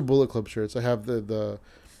 So these are Bullet Club shirts. I have the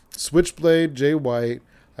Switchblade Jay White.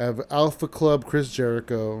 I have Alpha Club Chris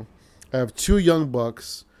Jericho. I have 2 Young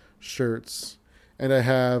Bucks shirts. And I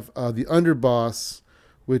have the Underboss,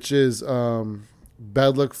 which is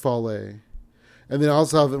Bad Luck Fale. And then I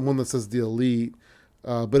also have one that says the Elite.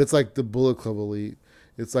 But it's like the Bullet Club Elite.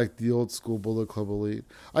 It's like the old school Bullet Club Elite.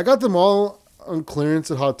 I got them all on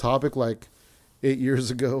clearance at Hot Topic like 8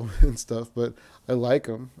 years ago and stuff, but I like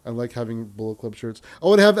them. I like having Bullet Club shirts. I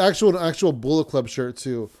would have actual Bullet Club shirt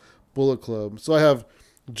too. Bullet Club. So I have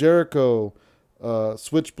Jericho,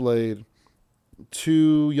 Switchblade,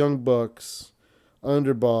 2 Young Bucks,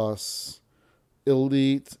 Underboss,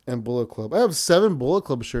 Elite, and Bullet Club. I have 7 Bullet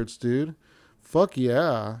Club shirts, dude. Fuck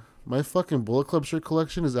yeah. My fucking Bullet Club shirt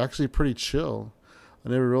collection is actually pretty chill. I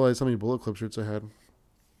never realized how many Bullet Club shirts I had.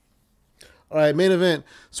 All right, main event.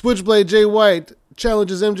 Switchblade Jay White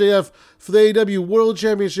challenges MJF for the AEW World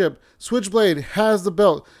Championship. Switchblade has the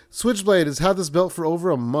belt. Switchblade has had this belt for over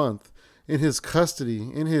a month in his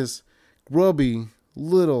custody, in his grubby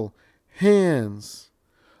little hands.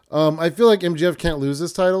 I feel like MJF can't lose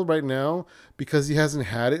this title right now because he hasn't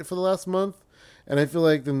had it for the last month. And I feel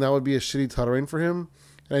like then that would be a shitty title reign for him.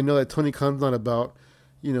 And I know that Tony Khan's not about,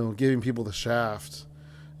 giving people the shaft.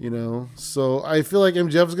 So I feel like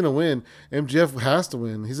MJF is going to win. MJF has to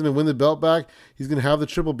win. He's going to win the belt back. He's going to have the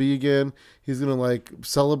Triple B again. He's going to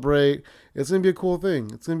celebrate. It's going to be a cool thing.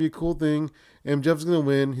 MJF's going to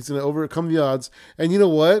win. He's going to overcome the odds. And you know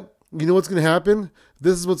what? You know what's going to happen?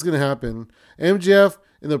 This is what's going to happen. MJF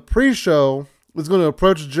in the pre-show is going to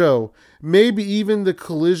approach Joe. Maybe even the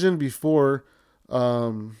collision before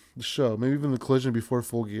the show. Maybe even the collision before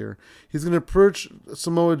Full Gear. He's going to approach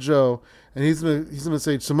Samoa Joe, and he's going to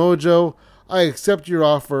say, Samoa Joe, I accept your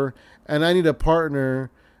offer, and I need a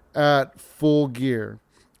partner at Full Gear.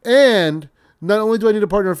 And not only do I need a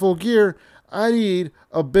partner at Full Gear, I need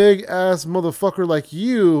a big-ass motherfucker like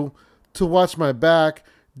you to watch my back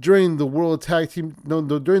during the World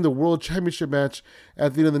Championship match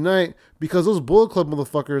at the end of the night, because those Bullet Club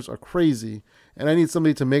motherfuckers are crazy, and I need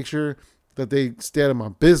somebody to make sure that they stay out of my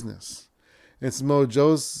business. And Samoa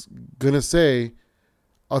Joe's gonna say,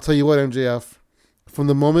 I'll tell you what, MJF, from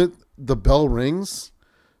the moment the bell rings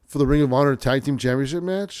for the Ring of Honor Tag Team Championship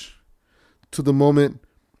match to the moment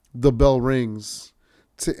the bell rings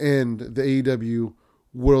to end the AEW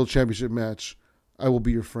World Championship match, I will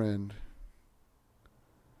be your friend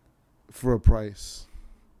for a price.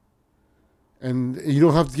 And you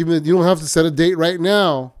don't have to you don't have to set a date right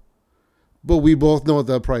now, but we both know what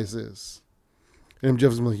that price is. And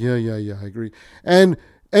MJF's like, yeah, I agree. And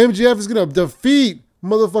MJF is gonna defeat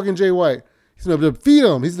motherfucking Jay White. He's gonna defeat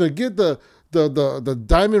him. He's gonna get the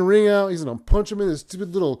diamond ring out. He's gonna punch him in his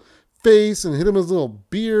stupid little face and hit him in his little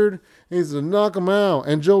beard. And he's gonna knock him out.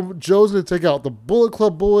 And Joe's gonna take out the Bullet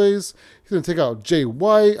Club boys. He's gonna take out Jay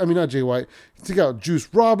White. I mean, not Jay White. He's gonna take out Juice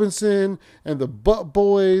Robinson and the Butt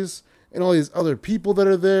Boys and all these other people that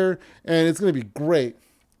are there. And it's gonna be great.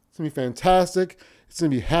 It's gonna be fantastic. It's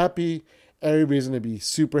gonna be happy. Everybody's going to be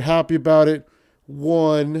super happy about it.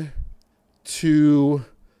 1, 2,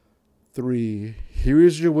 3. Here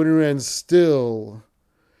is your winner and still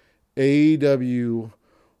AEW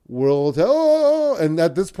World. Oh! And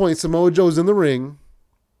at this point, Samoa Joe's in the ring.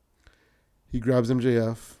 He grabs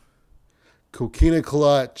MJF. Coquina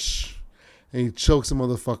clutch. And he chokes the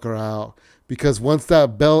motherfucker out. Because once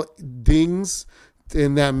that bell dings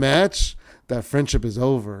in that match, that friendship is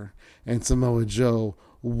over. And Samoa Joe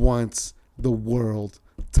wants the world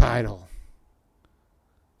title.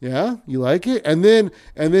 Yeah, you like it?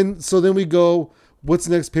 So then we go, what's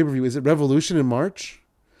the next pay-per-view? Is it Revolution in March?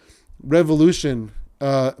 Revolution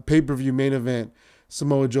pay-per-view main event,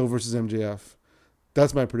 Samoa Joe versus MJF.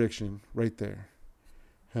 That's my prediction right there.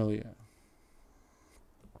 Hell yeah.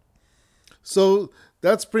 So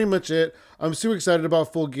that's pretty much it. I'm super excited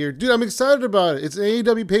about Full Gear. Dude, I'm excited about it. It's an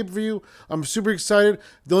AEW pay-per-view. I'm super excited.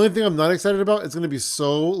 The only thing I'm not excited about, it's going to be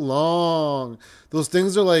so long. Those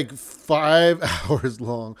things are like 5 hours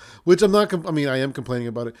long, which I'm not, I am complaining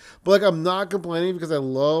about it. But like, I'm not complaining because I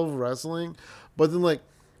love wrestling. But then like,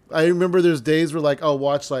 I remember there's days where like, I'll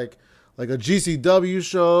watch like a GCW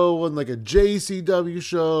show and like a JCW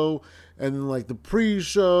show and then like the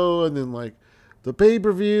pre-show and then like the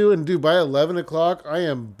pay-per-view, and dude, by 11 o'clock, I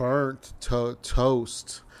am burnt to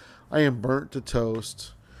toast. I am burnt to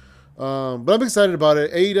toast. But I'm excited about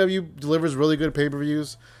it. AEW delivers really good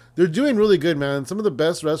pay-per-views. They're doing really good, man. Some of the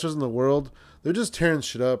best wrestlers in the world, they're just tearing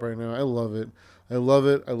shit up right now. I love it. I love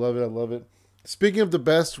it. I love it. I love it. Speaking of the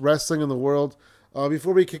best wrestling in the world,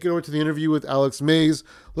 before we kick it over to the interview with Alex Mays,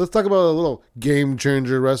 let's talk about a little game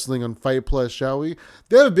changer wrestling on Fight Plus, shall we?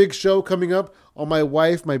 They have a big show coming up on my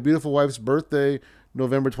beautiful wife's birthday,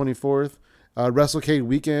 November 24th, WrestleCade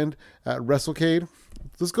weekend at WrestleCade.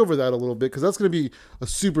 Let's go over that a little bit because that's going to be a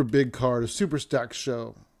super big card, a super stacked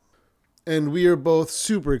show. And we are both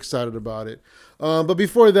super excited about it. But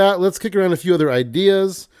before that, let's kick around a few other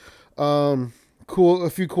ideas. A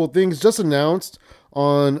few cool things just announced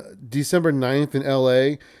on December 9th in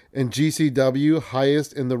LA and GCW,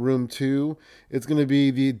 Highest in the Room 2. It's going to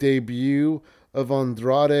be the debut of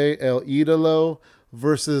Andrade El Idolo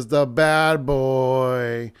versus the bad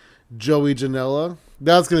boy, Joey Janela.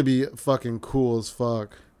 That's going to be fucking cool as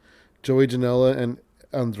fuck. Joey Janela and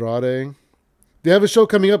Andrade. They have a show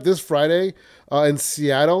coming up this Friday in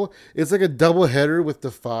Seattle. It's like a double header with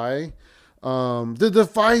Defy. The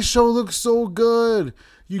Defy show looks so good.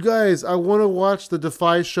 You guys, I want to watch the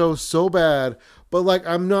Defy show so bad, but like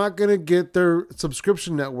I'm not going to get their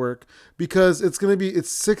subscription network because it's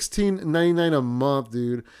 $16.99 a month,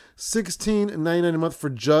 dude. $16.99 a month for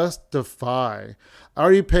just Defy. I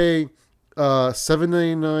already pay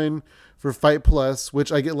 $7.99 for Fight Plus,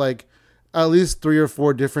 which I get like at least 3 or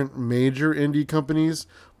 4 different major indie companies,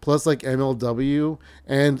 plus like MLW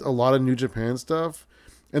and a lot of New Japan stuff.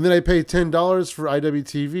 And then I pay $10 for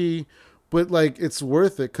IWTV, but like it's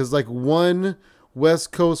worth it because like one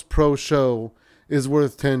West Coast Pro show is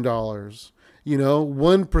worth $10. You know,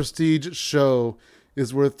 one Prestige show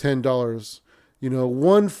is worth $10. You know,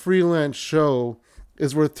 one freelance show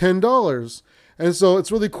is worth $10. And so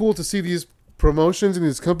it's really cool to see these promotions and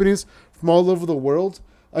these companies from all over the world.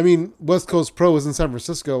 I mean, West Coast Pro is in San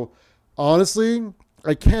Francisco. Honestly,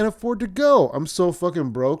 I can't afford to go. I'm so fucking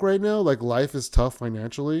broke right now. Like, life is tough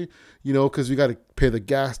financially, you know, because you got to pay the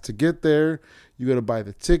gas to get there. You got to buy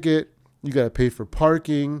the ticket. You got to pay for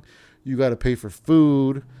parking. You got to pay for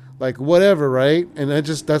food, like whatever, right? And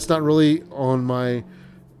that's not really on my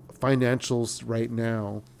financials right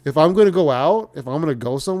now. If I'm going to go out, if I'm going to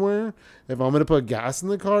go somewhere, if I'm going to put gas in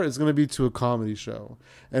the car, it's going to be to a comedy show.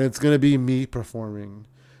 And it's going to be me performing.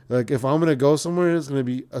 Like, if I'm going to go somewhere, it's going to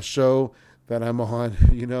be a show that I'm on,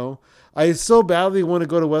 you know. I so badly want to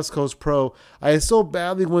go to West Coast Pro. I so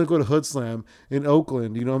badly want to go to Hood Slam in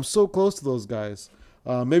Oakland. You know, I'm so close to those guys.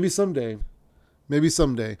 Maybe someday. Maybe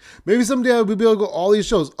someday I will be able to go to all these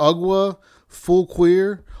shows. UGWA, Full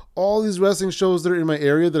Queer, all these wrestling shows that are in my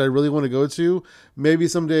area that I really want to go to. Maybe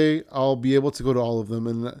someday I'll be able to go to all of them.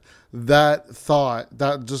 And that thought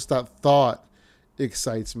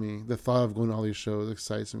excites me. The thought of going to all these shows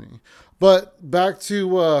excites me. But back to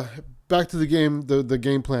the game, the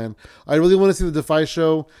game plan. I really want to see the Defy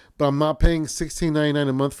show, but I'm not paying $16.99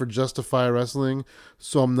 a month for Justify Wrestling,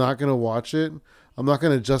 so I'm not going to watch it. I'm not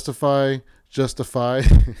going to justify. Just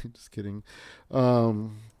kidding.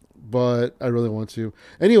 But I really want to.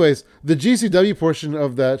 Anyways, the GCW portion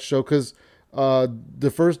of that show, because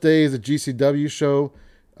the first day is a GCW show,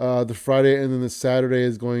 the Friday, and then the Saturday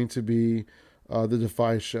is going to be the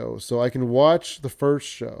Defy show. So I can watch the first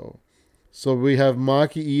show. So we have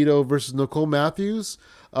Maki Ito versus Nicole Matthews.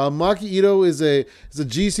 Maki Ito is a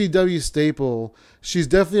GCW staple. She's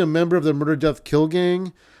definitely a member of the Murder Death Kill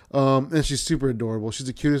Gang. And she's super adorable. She's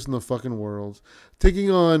the cutest in the fucking world.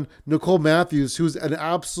 Taking on Nicole Matthews, who's an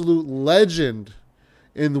absolute legend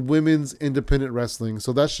in women's independent wrestling.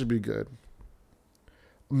 So that should be good.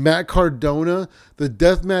 Matt Cardona, the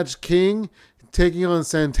Deathmatch King, taking on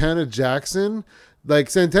Santana Jackson.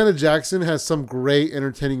 Like Santana Jackson has some great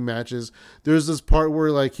entertaining matches. There's this part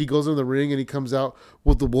where like he goes in the ring and he comes out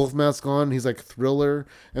with the wolf mask on. And he's like Thriller,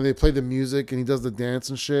 and they play the music and he does the dance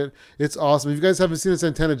and shit. It's awesome. If you guys haven't seen a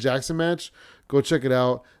Santana Jackson match, go check it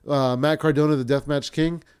out. Matt Cardona, the Deathmatch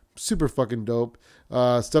King, super fucking dope.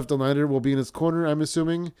 Steph Delander will be in his corner, I'm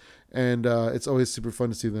assuming, and it's always super fun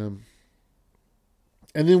to see them.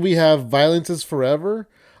 And then we have Violence is Forever.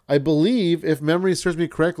 I believe, if memory serves me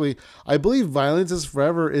correctly, I believe Violence is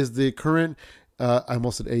Forever is the current, I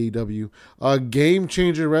almost said AEW, Game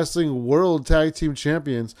Changer Wrestling World Tag Team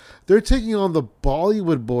Champions. They're taking on the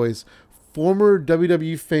Bollywood Boys, former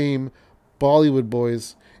WWE fame Bollywood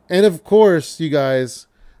Boys. And of course, you guys,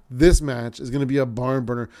 this match is going to be a barn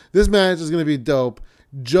burner. This match is going to be dope.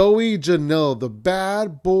 Joey Janela, the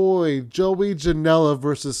bad boy Joey Janela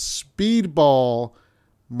versus Speedball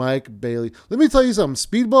Mike Bailey. Let me tell you something.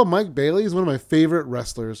 Speedball Mike Bailey is one of my favorite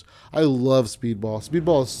wrestlers. I love Speedball.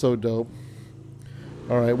 Speedball is so dope.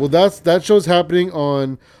 All right. Well, that show's happening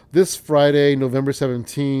on this Friday, November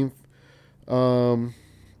 17th.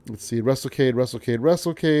 Let's see.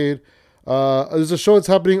 WrestleCade. There's a show that's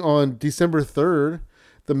happening on December 3rd.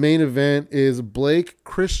 The main event is Blake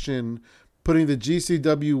Christian putting the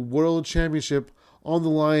GCW World Championship on the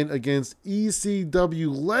line against ECW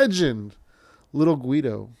legend Little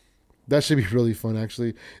Guido. That should be really fun,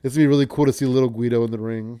 actually. It's going to be really cool to see Little Guido in the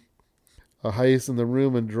ring. A heist in the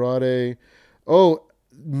room, Andrade. Oh,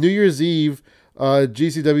 New Year's Eve,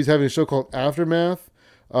 GCW is having a show called Aftermath.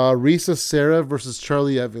 Risa Sera versus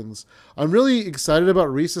Charlie Evans. I'm really excited about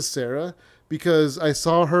Risa Sera because I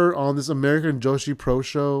saw her on this American Joshi Pro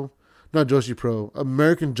show. Not Joshi Pro.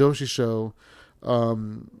 American Joshi show.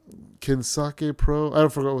 Kinsake Pro. I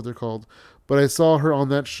don't forget what they're called. But I saw her on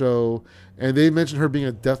that show, and they mentioned her being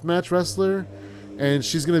a deathmatch wrestler, and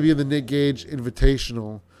she's going to be in the Nick Gage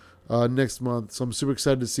Invitational next month. So I'm super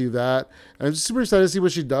excited to see that. And I'm just super excited to see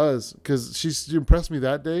what she does, because she impressed me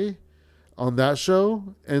that day on that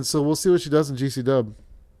show. And so we'll see what she does in GC Dub.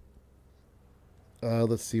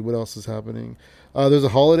 Let's see what else is happening. There's a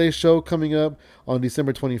holiday show coming up on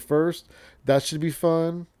December 21st. That should be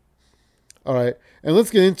fun. All right, and let's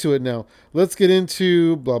get into it now. Let's get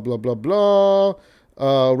into blah, blah, blah, blah.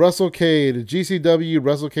 WrestleCade, GCW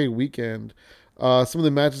WrestleCade weekend. Some of the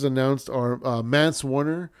matches announced are Mance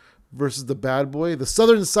Warner versus the Bad Boy. The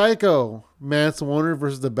Southern Psycho, Mance Warner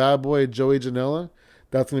versus the Bad Boy, Joey Janela.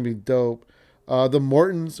 That's going to be dope. The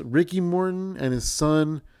Mortons, Ricky Morton and his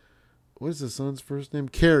son. What is his son's first name?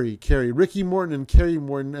 Kerry. Ricky Morton and Kerry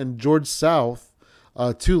Morton and George South.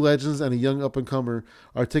 Two legends and a young up-and-comer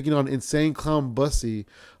are taking on Insane Clown Bussy,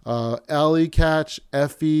 Alley Catch,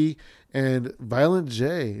 Effie, and Violent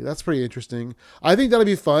J. That's pretty interesting. I think that'll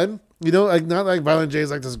be fun. You know, like not like Violent J is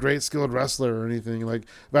like this great skilled wrestler or anything. Like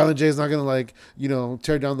Violent J is not gonna like, you know,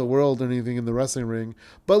 tear down the world or anything in the wrestling ring.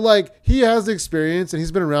 But like he has the experience and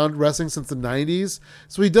he's been around wrestling since the 90s.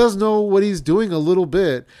 So he does know what he's doing a little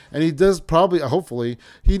bit. And he does probably, hopefully,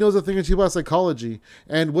 he knows a thing or two about psychology.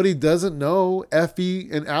 And what he doesn't know, Effie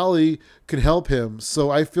and Allie can help him. So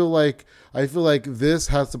I feel like this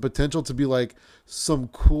has the potential to be like some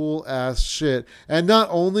cool ass shit. And not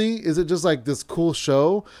only is it just like this cool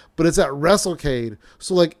show, but it's at WrestleCade.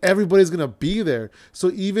 So like everybody's going to be there.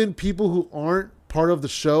 So even people who aren't part of the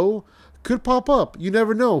show could pop up. You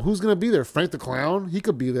never know who's going to be there. Frank the Clown, he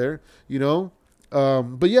could be there, you know?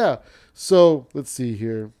 But yeah, so let's see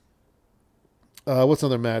here. What's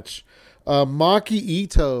another match? Maki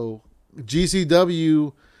Ito,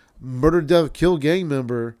 GCW Murder Death Kill Gang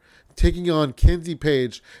member, taking on Kenzie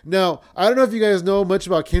Page. Now, I don't know if you guys know much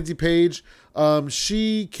about Kenzie Page.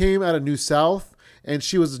 She came out of New South, and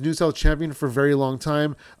she was a New South champion for a very long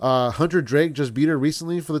time. Hunter Drake just beat her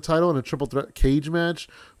recently for the title in a triple threat cage match,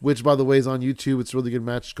 which, by the way, is on YouTube. It's a really good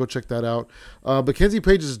match. Go check that out. But Kenzie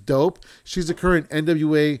Page is dope. She's the current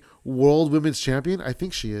NWA World Women's Champion. I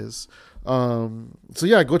think she is. So,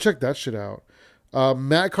 yeah, go check that shit out.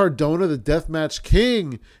 Matt Cardona, the Deathmatch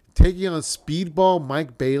King, taking on Speedball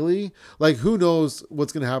Mike Bailey. Like, who knows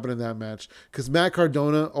what's going to happen in that match? Because Matt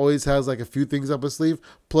Cardona always has like a few things up his sleeve.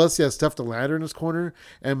 Plus, he has Steph Delander in his corner.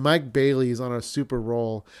 And Mike Bailey is on a super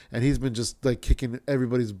roll. And he's been just like kicking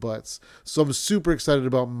everybody's butts. So I'm super excited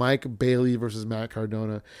about Mike Bailey versus Matt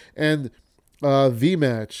Cardona. And the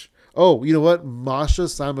match. Oh, you know what? Masha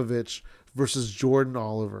Samovich versus Jordan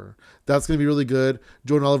Oliver. That's going to be really good.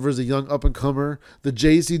 Jordan Oliver is a young up-and-comer. The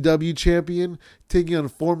JCW champion taking on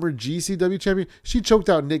former GCW champion. She choked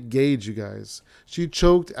out Nick Gage, you guys. She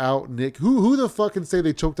choked out Nick. Who the fuck can say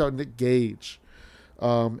they choked out Nick Gage?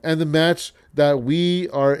 And the match that we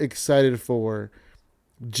are excited for,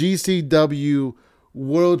 GCW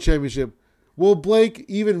World Championship. Will Blake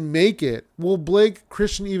even make it? Will Blake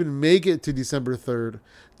Christian even make it to December 3rd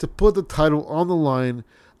to put the title on the line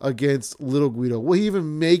against Little Guido? Will he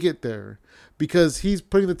even make it there? Because he's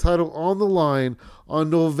putting the title on the line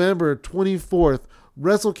on November 24th,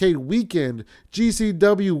 WrestleCade weekend,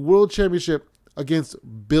 GCW World Championship against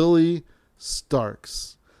Billy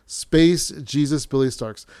Starks. Space Jesus Billy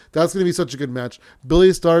Starks. That's going to be such a good match.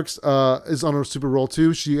 Billy Starks is on her super roll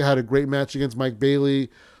too. She had a great match against Mike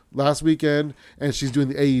Bailey last weekend, and she's doing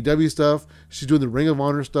the AEW stuff. She's doing the Ring of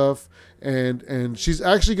Honor stuff, and she's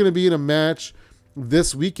actually going to be in a match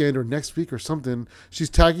this weekend or next week or something. She's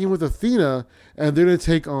tagging with Athena, and they're going to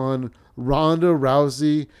take on Ronda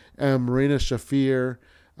Rousey and Marina Shafir.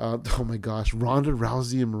 Oh my gosh, Ronda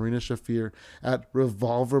Rousey and Marina Shafir at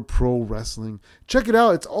Revolver Pro Wrestling. Check it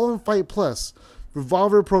out. It's all on Fight Plus.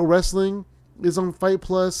 Revolver Pro Wrestling is on Fight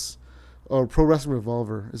Plus. Or Pro Wrestling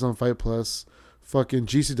Revolver is on Fight Plus. Fucking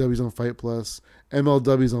GCW is on Fight Plus.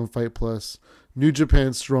 MLW is on Fight Plus. New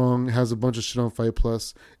Japan Strong has a bunch of shit on Fight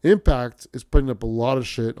Plus. Impact is putting up a lot of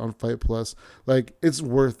shit on Fight Plus. Like, it's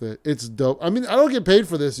worth it. It's dope. I mean, I don't get paid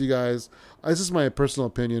for this, you guys. This is my personal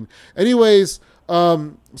opinion. Anyways,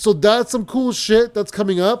 so that's some cool shit that's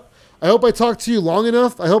coming up. I hope I talked to you long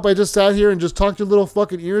enough. I hope I just sat here and just talked your little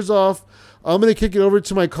fucking ears off. I'm going to kick it over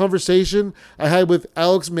to my conversation I had with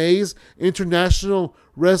Alex Mays, international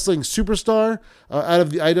wrestling superstar out of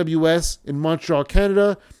the IWS in Montreal,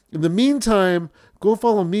 Canada. In the meantime, go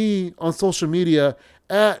follow me on social media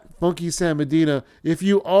at Funky Sam Medina. If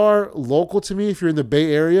you are local to me, if you're in the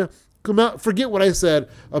Bay Area, come out. Forget what I said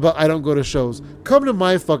about I don't go to shows. Come to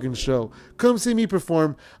my fucking show. Come see me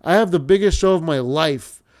perform. I have the biggest show of my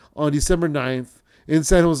life on December 9th in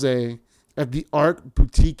San Jose at the Art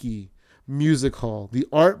Boutique Music Hall. The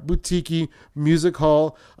Art Boutique Music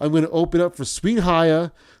Hall. I'm going to open up for Sweet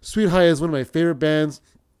Haya. Sweet Haya is one of my favorite bands.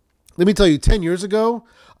 Let me tell you, 10 years ago,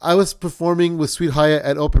 I was performing with Sweet Haya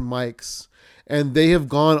at open mics, and they have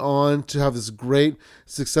gone on to have this great,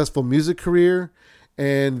 successful music career,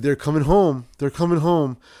 and they're coming home. They're coming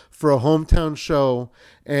home for a hometown show,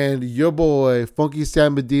 and your boy, Funky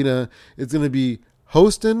Sam Medina, is going to be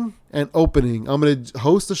hosting and opening. I'm going to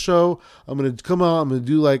host the show. I'm going to come out. I'm going to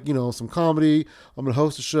do some comedy. I'm going to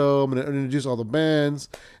host a show. I'm going to introduce all the bands,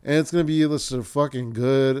 and it's going to be just a fucking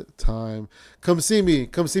good time. Come see me.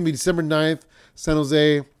 Come see me December 9th, San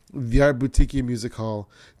Jose, the Art Boutique Music Hall.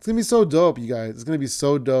 It's going to be so dope, you guys. It's going to be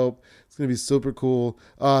so dope. It's going to be super cool.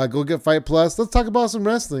 Go get Fight Plus. Let's talk about some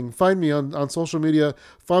wrestling. Find me on social media.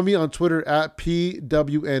 Find me on Twitter at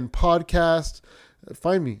PWN40.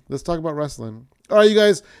 Find me. Let's talk about wrestling. All right, you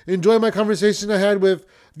guys, enjoy my conversation I had with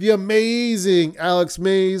the amazing Alex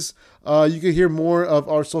Mays. You can hear more of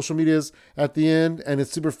our social medias at the end, and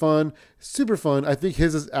it's super fun. Super fun. I think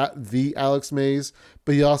his is at the Alex Mays,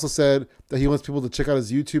 but he also said that he wants people to check out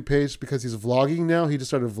his YouTube page because he's vlogging now. He just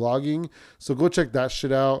started vlogging, so go check that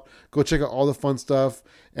shit out. Go check out all the fun stuff,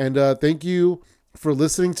 and thank you for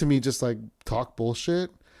listening to me just like talk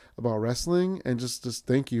bullshit about wrestling, and just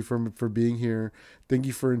thank you for being here. Thank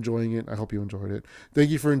you for enjoying it. I hope you enjoyed it.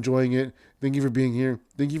 Thank you for enjoying it. Thank you for being here.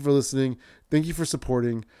 Thank you for listening. Thank you for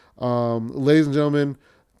supporting. Ladies and gentlemen,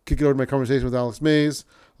 kick it over to my conversation with Alex Mays.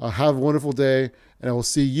 Have a wonderful day, and I will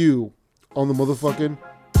see you on the motherfucking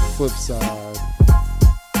flip side.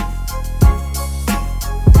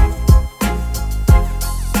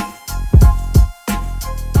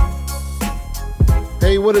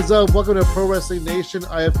 Hey, what is up? Welcome to Pro Wrestling Nation.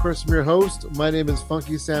 I, of course, am your host. My name is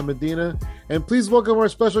Funky Sam Medina. And please welcome our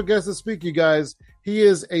special guest this week, you guys. He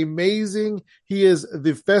is amazing. He is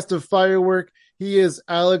the festive firework. He is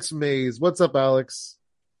Alex Mays. What's up, Alex?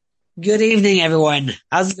 Good evening, everyone.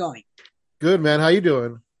 How's it going? Good, man. How you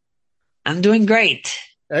doing? I'm doing great.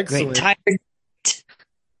 Excellent. Great. Tired.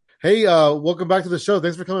 Hey, welcome back to the show.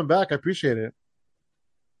 Thanks for coming back. I appreciate it.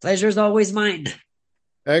 Pleasure is always mine.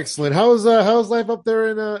 Excellent. How's life up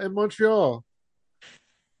there in Montreal?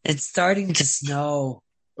 It's starting to snow.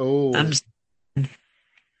 Oh,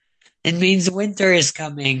 it means winter is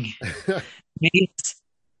coming. It means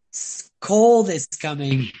cold is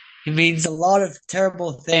coming. It means a lot of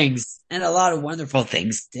terrible things and a lot of wonderful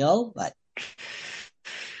things still. But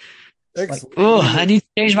excellent. I need to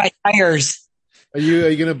change my tires. Are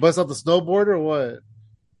you gonna bust out the snowboard or what?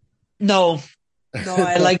 No,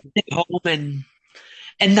 I like to stay home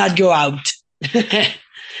and not go out.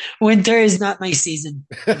 Winter is not my season.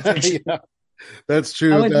 Yeah, that's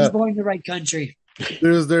true. I was born in the right country.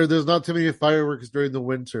 There's not too many fireworks during the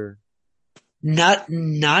winter. Not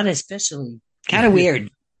especially. Kind of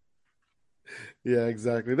weird. Yeah,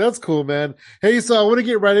 exactly. That's cool, man. Hey, so I want to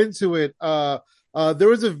get right into it. There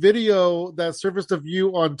was a video that surfaced of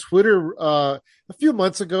you on Twitter a few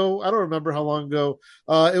months ago. I don't remember how long ago.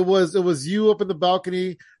 It was you up in the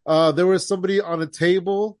balcony. There was somebody on a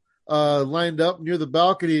table lined up near the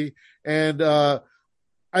balcony, and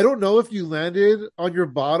I don't know if you landed on your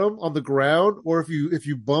bottom on the ground or if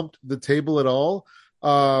you bumped the table at all.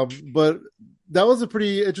 But that was a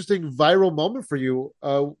pretty interesting viral moment for you.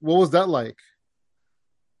 What was that like?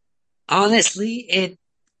 Honestly,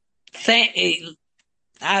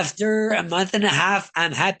 after a month and a half,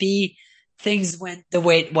 I'm happy things went the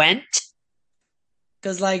way it went.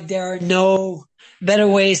 Because like there are no better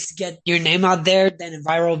ways to get your name out there than a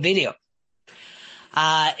viral video.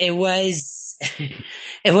 It was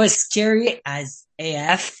it was scary as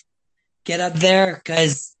AF get up there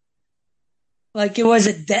because like it was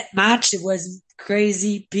a death match. It was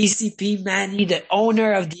crazy. PCP Manny, the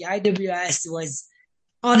owner of the IWS, was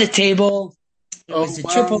on the table. It Oh was a wow,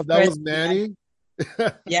 triple that threat. was Manny.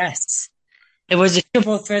 Yes, it was a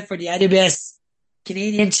triple threat for the IWS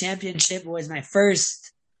Canadian Championship. It was my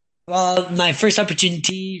first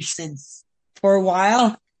opportunity since for a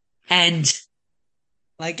while, and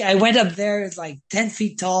like I went up there, it's like 10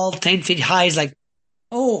 feet tall, 10 feet high. It's like,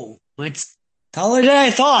 oh, it's taller than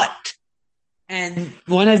I thought. And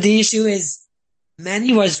one of the issue is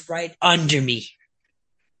Manny was right under me.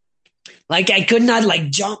 Like I could not like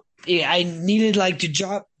jump. I needed like to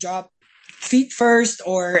drop feet first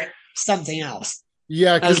or something else.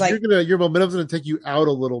 Yeah, I was because like, your momentum's gonna take you out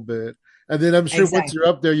a little bit, and then I'm sure once you're exactly.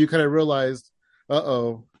 up there, you kind of realized,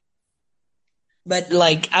 oh, But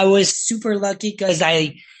like I was super lucky because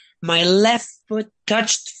I my left foot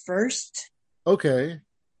touched first. okay.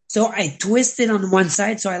 So I twisted on one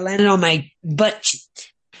side, so I landed on my butt cheek.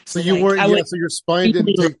 So So you like weren't, I yeah. was So your spine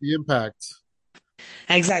didn't take the impact.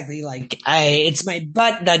 exactly like it's my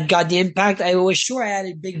butt that got the impact. I was sure I had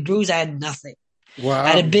a big bruise. I had nothing. I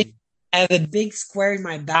had a Wow. big I have a big square in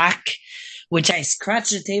my back, which I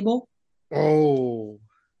scratched the table. Oh.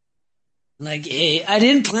 Like I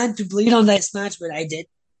didn't plan to bleed on this match, but I did.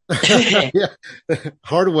 Yeah.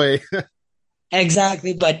 Hard way.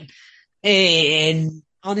 Exactly, but and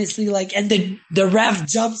honestly, like, and the ref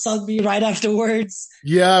jumps on me right afterwards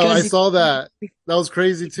Yeah, I because saw that. That was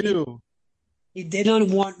crazy he, too. he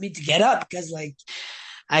didn't want me to get up because like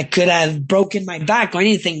I could have broken my back or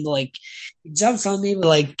anything. But, like he jumps on me, but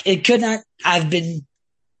like it could not have been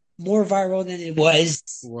more viral than it was.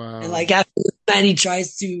 And Wow. like after that, he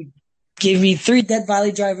tries to give me three Dead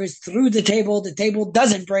Valley drivers through the table. The table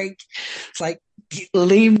doesn't break. It's like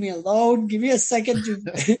leave me alone. Give me a second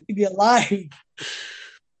to be alive.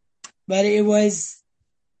 But it was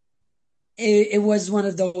one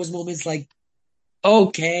of those moments like,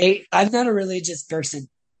 okay, I'm not a religious person.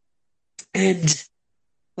 And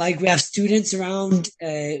like we have students around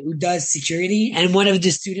who does security. And one of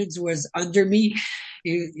the students who was under me.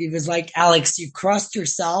 He was like, Alex, you crossed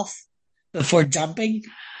yourself before jumping.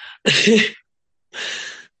 So I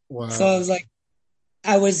Wow. was like,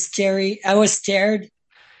 I was scared,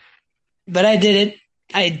 but I did it.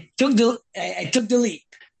 I took the leap.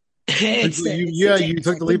 It's the Yeah, you James.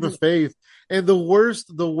 took I the took leap the of leap. faith. And the worst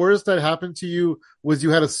that happened to you was you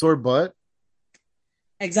had a sore butt.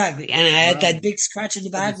 Exactly. And I had Wow. that big scratch in the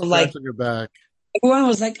And the back, but scratch like on your back. everyone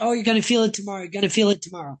was like, "Oh, you're gonna feel it tomorrow. You're gonna feel it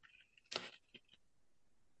tomorrow."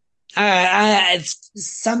 It's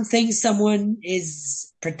something. Someone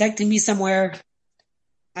is protecting me somewhere.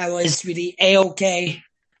 I was really a okay.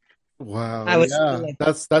 Wow. I was Yeah. really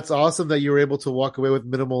like, That's awesome that you were able to walk away with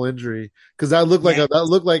minimal injury. Because that looked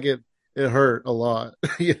like it hurt a lot,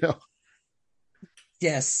 you know.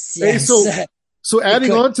 yes, Hey, yes. so It adding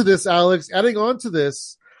could. on to this, Alex, adding on to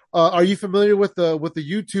this, are you familiar with the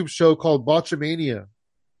YouTube show called Botchamania?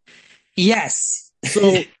 Yes.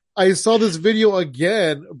 So I saw this video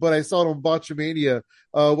again, but I saw it on Botchamania.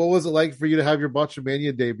 What was it like for you to have your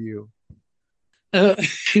Botchamania debut?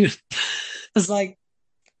 It's like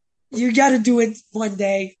you got to do it one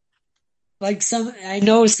day. Like I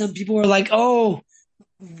know some people are like, "Oh,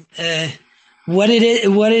 uh, what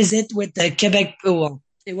is it with the Quebec? Oh, well,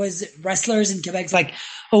 it was wrestlers in Quebec. It's like,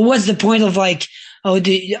 oh, what's the point of like, oh,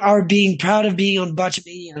 our being proud of being on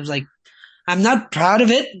Botchamania? I was like, I'm not proud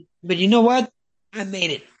of it, but you know what? I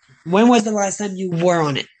made it. When was the last time you were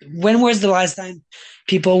on it? When was the last time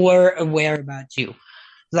people were aware about you?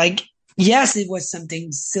 Like, yes, it was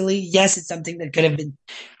something silly. Yes, it's something that could have been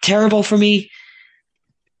terrible for me.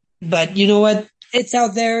 But you know what? It's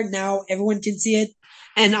out there now. Everyone can see it.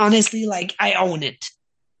 And honestly, like I own it.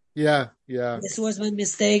 Yeah, yeah, This was my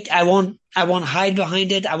mistake. I won't hide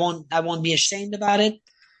behind it. I won't be ashamed about it.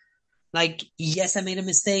 Like, yes, I made a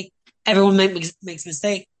mistake. Everyone makes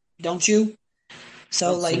mistake, don't you?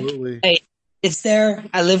 So like, Absolutely. hey, it's there.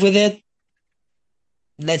 I live with it.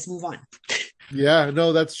 Let's move on. Yeah,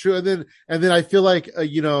 no, that's true. And then I feel like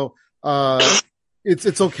uh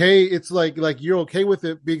it's okay. It's like you're okay with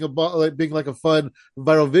it being like being like a fun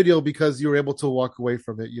viral video because you were able to walk away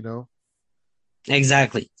from it.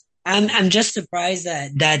 Exactly. I'm just surprised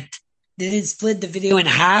that they didn't split the video in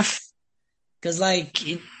half because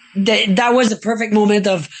that was the perfect moment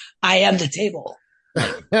of I am the table.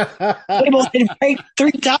 Like table didn't break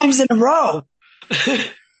 3 times in a row.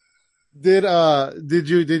 Did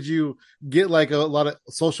you get like a lot of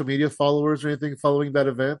social media followers or anything following that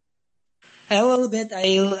event? A little bit.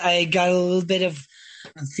 I got a little bit of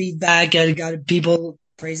feedback. I got people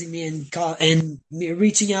praising me and me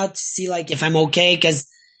reaching out to see like if I'm okay because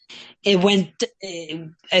it went.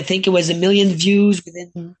 I think it was 1 million views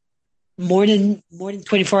within more than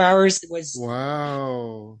 24 hours. It was,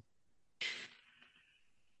 Wow.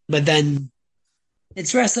 but then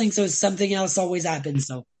it's wrestling, so something else always happens.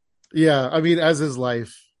 So Yeah, I mean, as is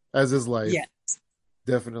life. yeah,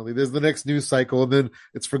 Definitely. There's the next news cycle and then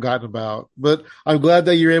it's forgotten about. But I'm glad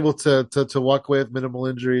that you're able to walk away with minimal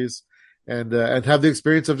injuries and have the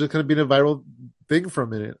experience of just kind of being a viral thing for a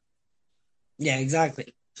minute. yeah,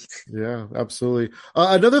 exactly. Yeah, absolutely.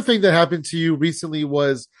 Another thing that happened to you recently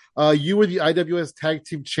was you were the IWS Tag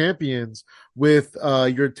Team Champions with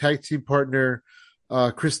your tag team partner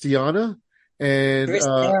Christiana and Chris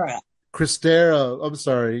Sarah, Christera. I'm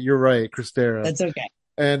sorry, you're right, Christera. that's okay.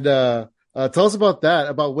 And tell us about that,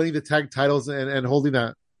 about winning the tag titles and holding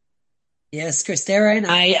that. Yes, Christera and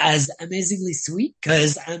I, as amazingly sweet,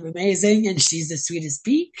 because I'm amazing and she's the sweetest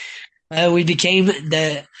pea. We became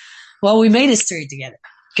we made history together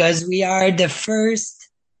because we are the first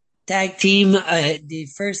tag team, the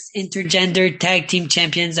first intergender tag team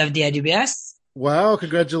champions of the IWS. Wow,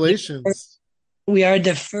 congratulations. We are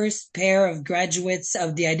the first pair of graduates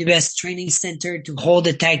of the IWS Training Center to hold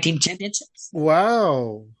the tag team championships.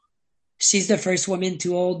 Wow. She's the first woman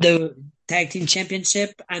to hold the tag team championship.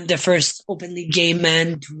 I'm the first openly gay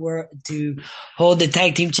man to hold the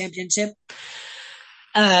tag team championship.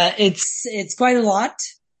 It's quite a lot.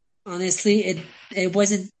 Honestly, it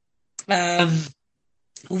wasn't.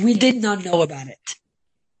 We did not know about it.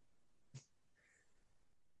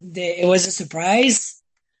 It was a surprise.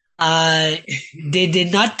 They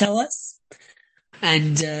did not tell us,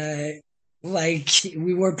 and like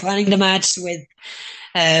we were planning the match with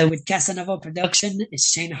Casanova Production,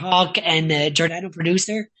 Shane Hawk, and Giordano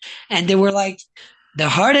Producer, and they were like, the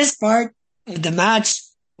hardest part of the match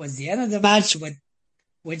was the end of the match,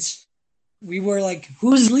 which we were like,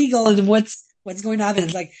 who's legal and what's going to happen?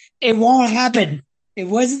 It's like it won't happen. It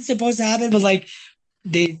wasn't supposed to happen, but like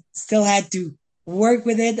they still had to work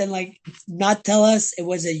with it and like not tell us. It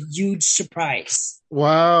was a huge surprise.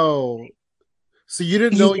 Wow. So you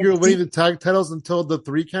didn't know you were winning the tag titles until the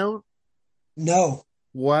 3 count? No,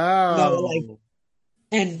 no, like, Wow.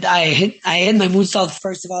 and I hit my moonsault.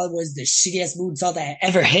 First of all, it was the shittiest moonsault I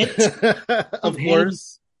ever hit Of of him.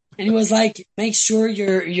 course. And he was like, make sure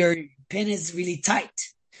your pin is really tight.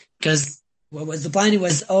 Because what was the plan? He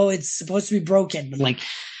was, oh, it's supposed to be broken. I'm like,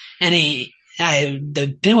 and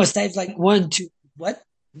the pin was tight, like 1, 2, what,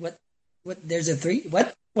 there's a 3,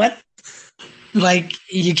 what? Like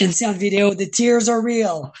you can see on video, the tears are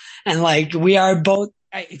real. And like, we are both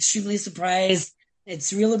extremely surprised.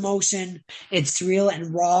 It's real emotion. It's real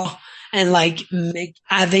and raw. And like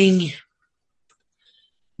having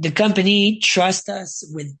the company trust us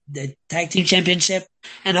with the tag team championship.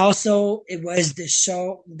 And also it was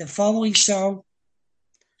the following show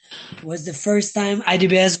was the first time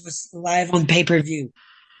IWS was live on pay-per-view.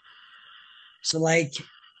 So like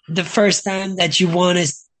the first time that you want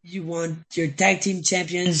your tag team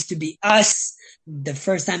champions to be us. The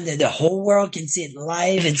first time that the whole world can see it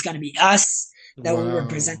live, it's going to be us that will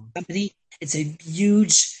represent Wow. the company. It's a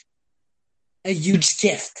huge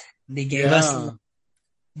gift they gave us. Yeah.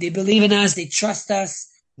 They believe in us. They trust us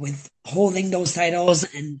with holding those titles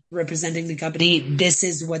and representing the company. This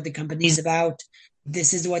is what the company is about.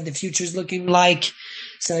 This is what the future is looking like.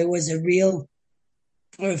 So it was a real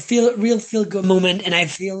feel good moment. And I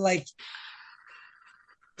feel like,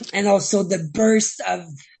 and also the burst of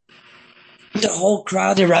the whole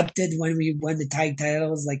crowd erupted when we won the tag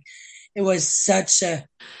titles. Like it was such a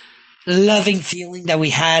loving feeling that we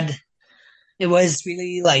had. It was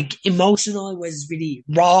really like emotional. It was really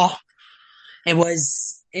raw. It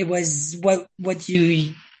was what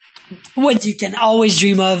you can always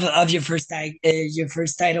dream of your first your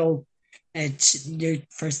first title, your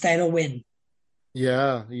first title win.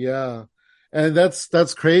 Yeah, yeah. And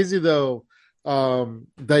that's crazy though.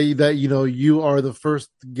 that you are the first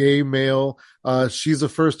gay male, she's the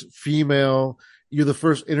first female, you're the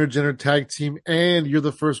first intergender tag team, and you're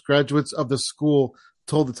the first graduates of the school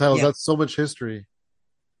to hold the titles. Yeah, That's so much history.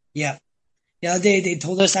 yeah, yeah. They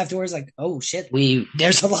told us afterwards, like, oh shit, we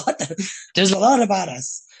there's a lot, there's a lot about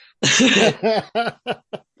us.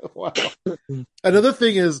 Wow. Another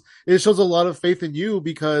thing is it shows a lot of faith in you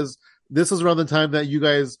because this is around the time that you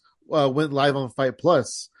guys went live on Fight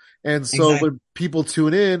Plus. And so Exactly. when people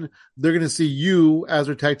tune in, they're going to see you as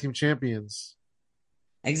their tag team champions.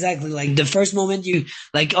 Exactly. Like the first moment you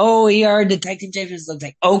like, oh, here are the tag team champions. Looks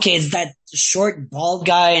like, okay, it's that short, bald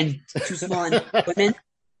guy and two small women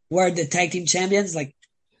who are the tag team champions. Like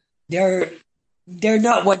they're they're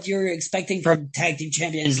not what you're expecting from tag team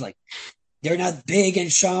champions. Like they're not big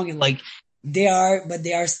and strong and like they are, but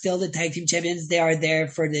they are still the tag team champions. They are there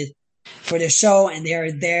for the show and they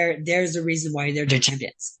are there. There's a reason why they're the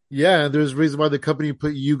champions. Yeah, there's a reason why the company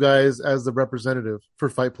put you guys as the representative for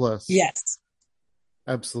Fight Plus. Yes. Yes.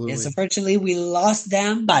 Absolutely. Unfortunately, we lost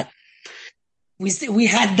them, but we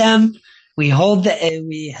had them. We held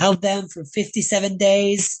them for 57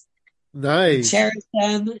 days. We Nice. cherished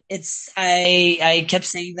them. I kept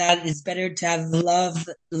saying that it's better to have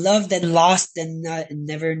loved and lost than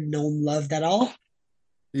never known loved at all.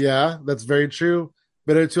 Yeah, that's very true.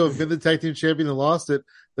 Better to have been the tag team champion and lost it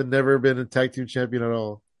than never been a tag team champion at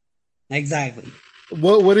all. Exactly.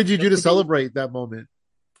 What did you do to celebrate that moment?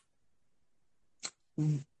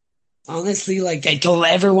 Honestly, like I told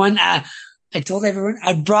everyone I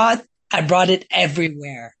brought it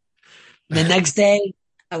everywhere. The next day,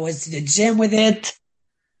 I was to the gym with it.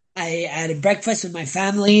 I had a breakfast with my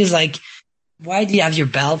family. It's like, why do you have your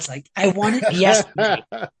belts? Like, I want it yesterday.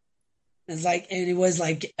 It's like, and it was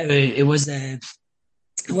like, it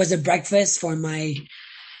was a breakfast for my.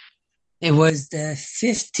 It was the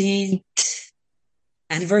 15th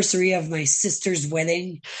anniversary of my sister's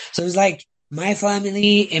wedding, so it was like my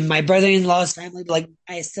family and my brother-in-law's family. Like,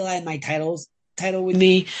 I still had my title with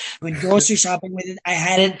me. I went grocery shopping with it. I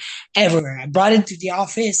had it everywhere. I brought it to the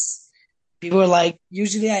office. People were like,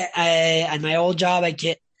 usually I at my old job, I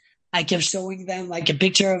kept showing them like a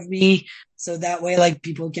picture of me. So that way, like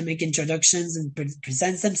people can make introductions and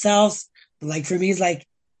present themselves. But like for me, it's like,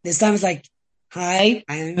 this time it's like, hi,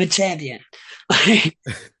 I am a champion.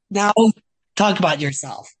 Now talk about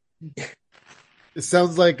yourself. It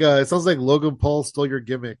sounds like Logan Paul stole your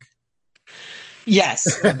gimmick.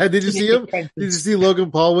 Yes. Did you see him? Did you see Logan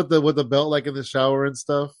Paul with the belt like in the shower and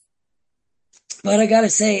stuff? But I gotta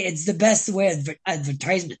say, it's the best way of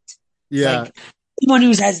advertisement. It's Yeah, like someone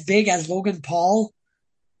who's as big as Logan Paul,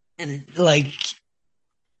 and like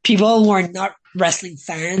people who are not wrestling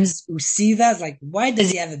fans who see that, like, why does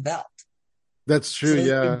he have a belt? that's true. So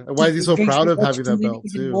Yeah. Why is he so brings proud of people to having that tune in belt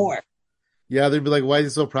even too? more. Yeah, they'd be like, why is he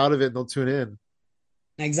so proud of it? And they'll tune in.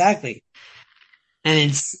 Exactly. And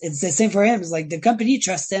it's the same for him. It's like the company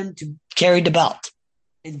trusts him to carry the belt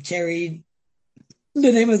and carry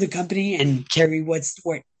the name of the company and carry what's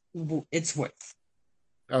worth it's worth.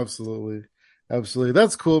 Absolutely. Absolutely.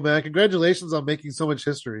 That's cool, man. Congratulations on making so much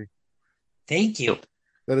history. Thank you.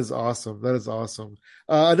 That is awesome. That is awesome.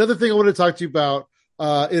 Another thing I want to talk to you about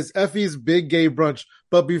is Effie's Big Gay Brunch.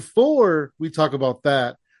 But before we talk about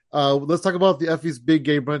that, let's talk about the Effie's Big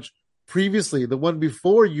Gay Brunch previously, the one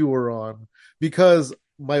before you were on, because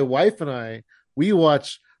my wife and I, we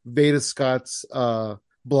watch Veda Scott's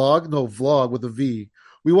vlog with a V.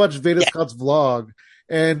 We watched Veda Yeah. Scott's vlog,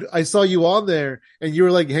 and I saw you on there, and you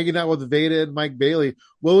were like hanging out with Veda and Mike Bailey.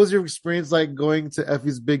 What was your experience like going to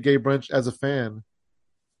Effie's Big Gay Brunch as a fan?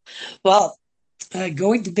 Well,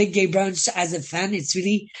 going to Big Gay Brunch as a fan, it's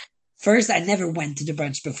really first. I never went to the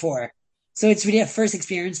brunch before, so it's really a first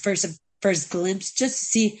experience, first glimpse, just to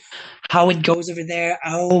see how it goes over there,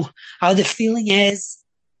 how the feeling is,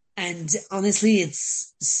 and honestly,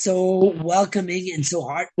 it's so welcoming and so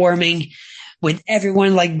heartwarming, with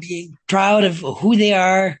everyone like being proud of who they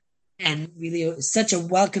are, and really such a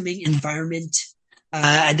welcoming environment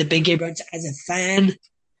at the Big Gay Brunch as a fan.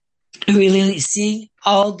 Really seeing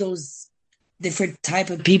all those different type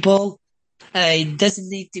of people. It doesn't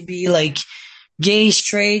need to be like gay,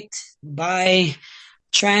 straight, bi,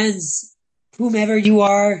 trans, whomever you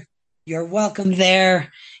are, you're welcome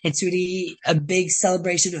there. It's really a big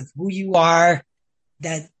celebration of who you are.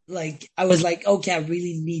 That like I was like, okay, I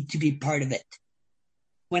really need to be part of it.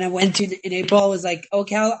 When I went to in April, I was like,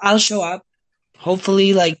 okay, I'll show up.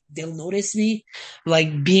 Hopefully, like they'll notice me.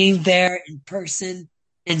 Like being there in person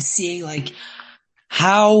and seeing like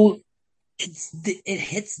how it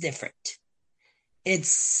hits different.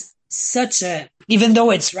 It's such a, even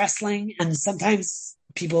though it's wrestling and sometimes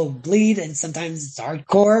people bleed and sometimes it's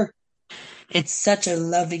hardcore. It's such a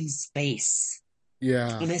loving space.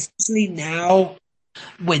 Yeah. And especially now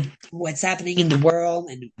with what's happening in the world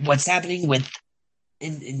and what's happening with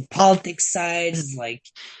in politics sides, like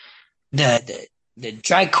the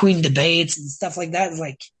drag queen debates and stuff like that,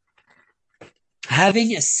 like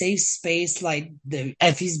having a safe space like the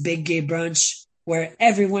Effie's Big Gay Brunch where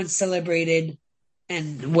everyone's celebrated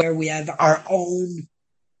and where we have our own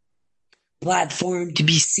platform to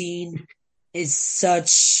be seen is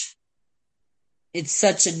such it's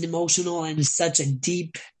such an emotional and such a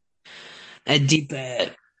deep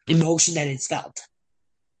emotion that it's felt.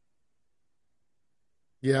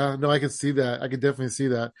 Yeah, no, I can see that. I can definitely see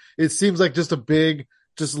that. It seems like just a big,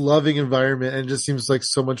 just loving environment and just seems like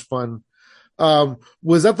so much fun.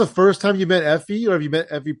 Was that the first time you met Effie or have you met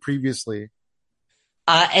Effie previously?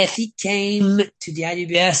 Effie came to the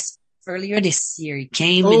IWS earlier this year. He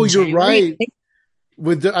came Oh, in you're January. right.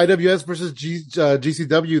 With the IWS versus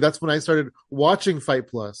GCW, that's when I started watching Fight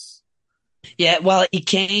Plus. Yeah, well, he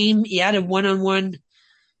came. He had a one-on-one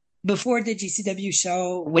before the GCW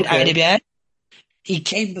show with Okay. IWS. He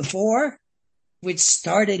came before, which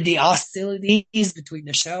started the hostilities between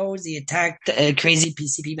the shows. He attacked crazy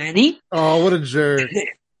PCP Manny Oh, what a jerk.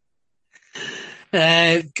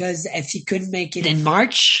 because if he couldn't make it in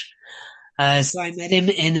March, so I met him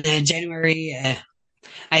in January.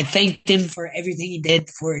 I thanked him for everything he did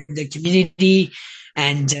for the community,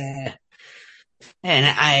 and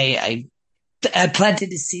I planted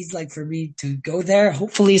the seeds like for me to go there.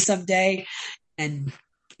 Hopefully someday, and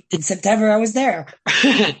in September I was there.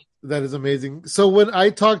 That is amazing. So when I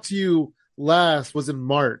talked to you last was in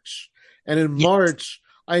March, and in Yeah. March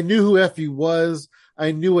I knew who Effie was.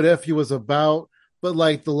 I knew what Effie was about, but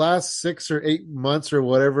like the last 6 or 8 months or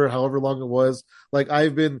whatever, however long it was, like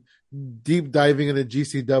I've been deep diving into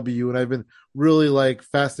GCW, and I've been really like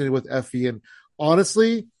fascinated with Effie. And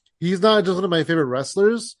honestly, he's not just one of my favorite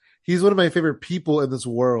wrestlers; he's one of my favorite people in this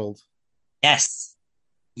world. Yes,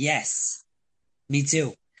 yes, me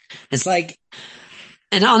too. It's like,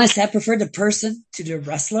 and honestly, I prefer the person to the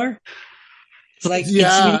wrestler. It's like in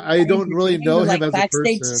Yeah, community, I don't really know him like as a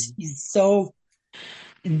backstage, person. he's so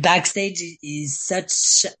backstage is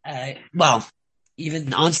such well,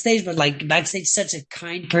 even on stage, but like backstage, such a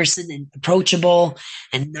kind person and approachable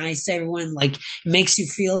and nice to everyone. Like makes you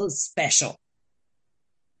feel special.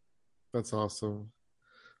 That's awesome.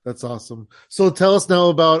 That's awesome. So tell us now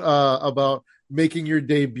about making your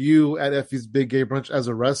debut at Effie's Big Gay Brunch as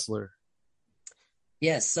a wrestler.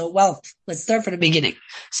 Yes. So, well, let's start from the beginning.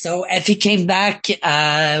 So, Effie came back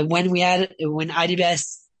when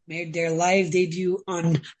IDBS made their live debut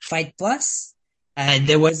on Fight Plus.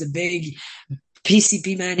 There was a big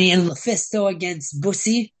PCP Manny and Lufisto against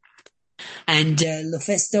Bussy. And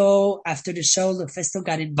Lufisto, after the show, Lufisto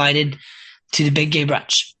got invited to the Big Gay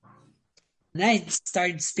Brunch. And I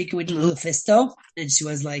started speaking with Lufisto, and she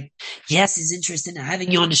was like, yes, he's interested in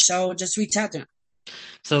having you on the show. Just reach out to him.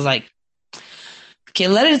 So I was like, okay,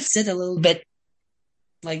 let it sit a little bit.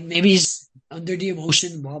 Like maybe he's under the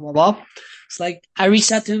emotion, blah blah blah. It's like I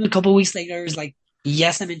reached out to him a couple weeks later. He's like,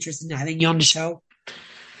 "Yes, I'm interested in having you on the show." So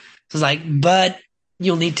it's like, but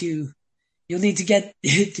you'll need to get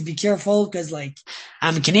to be careful because like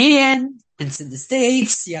I'm a Canadian and it's in the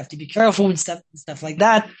States. You have to be careful and stuff like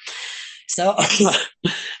that. So,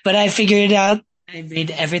 but I figured it out. I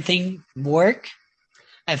made everything work.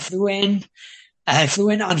 I flew in. I flew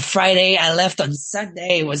in on Friday. I left on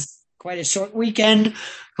Sunday. It was quite a short weekend.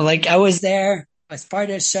 Like I was there as part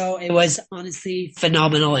of the show. It was honestly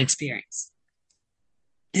phenomenal experience.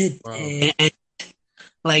 Wow. And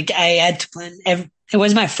like I had to plan. It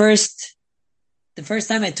was the first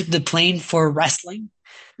time I took the plane for wrestling.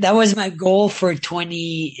 That was my goal for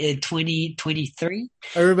 2023.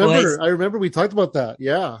 I remember we talked about that.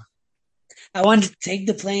 Yeah. I wanted to take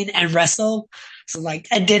the plane and wrestle. So like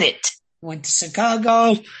I did it. Went to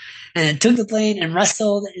Chicago and I took the plane and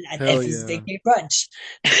wrestled at Hell Effie's yeah. Big Gay Brunch,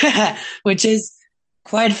 which is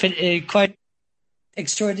quite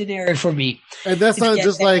extraordinary for me And that's to not get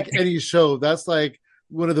just there. like any show. That's like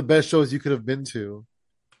one of the best shows you could have been to.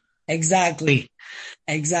 Exactly,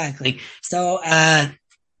 exactly. So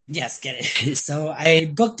yes, get it. So I had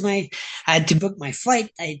to book my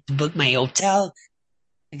flight. I had to book my hotel.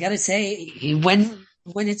 I gotta say, when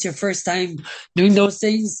it's your first time doing those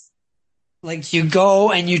things, like you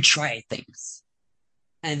go and you try things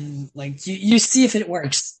and like you see if it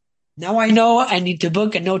works. Now I know I need to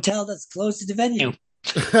book an hotel that's close to the venue.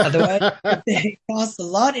 Otherwise, it costs a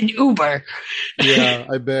lot in Uber. Yeah,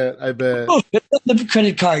 I bet. I bet. Oh, the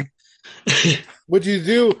credit card. What you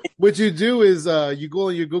do is you go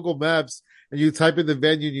on your Google Maps and you type in the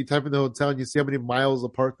venue and you type in the hotel and you see how many miles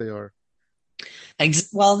apart they are.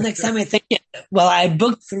 Well, next time I think, well, I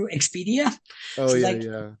booked through Expedia. Oh So yeah, like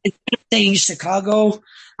yeah. saying Chicago,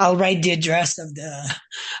 I'll write the address of the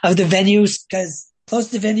venues because close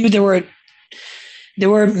to the venue there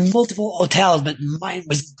were multiple hotels, but mine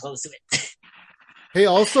wasn't close to it. Hey,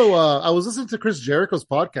 also, I was listening to Chris Jericho's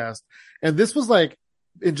podcast, and this was like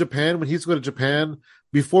in Japan when he used to go to Japan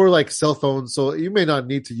before like cell phones. So you may not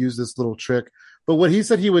need to use this little trick. But what he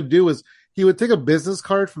said he would do is he would take a business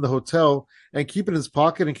card from the hotel and keep it in his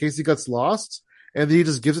pocket in case he gets lost. And then he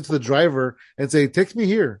just gives it to the driver and say, "Take me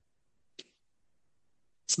here."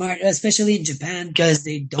 Smart, especially in Japan because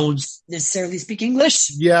they don't necessarily speak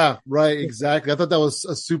English. Yeah, right, exactly. I thought that was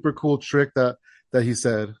a super cool trick that he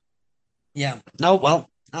said. Yeah. No, well,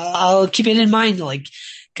 I'll keep it in mind, like,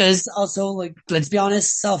 because also, like, let's be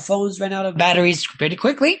honest, cell phones run out of batteries pretty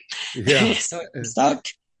quickly. Yeah. So it's stuck.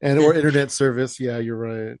 And or internet service. Yeah, you're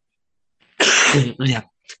right. Yeah.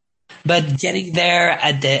 But getting there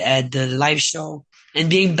at the live show and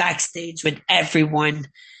being backstage with everyone,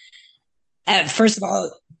 first of all,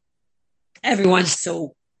 everyone's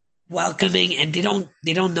so welcoming and they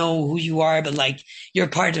don't know who you are, but like you're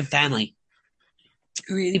part of the family.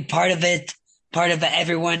 Really part of it, part of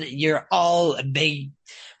everyone. We're all a big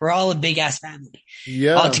ass family. All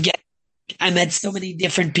Yeah. together. I met so many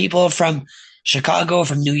different people from Chicago,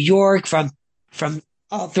 from New York, from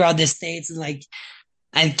all throughout the States, and like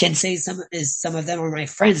I can say some of them are my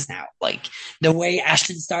friends now. Like the way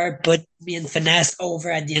Ashton Starr put me and Finesse over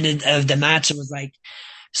at the end of the match, it was like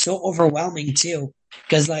so overwhelming too.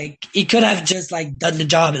 Because like he could have just like done the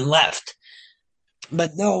job and left.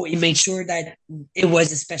 But no, he made sure that it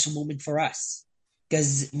was a special moment for us.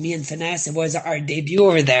 Because me and Finesse, it was our debut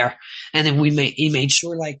over there. And then he made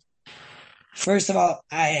sure like first of all,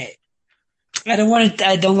 I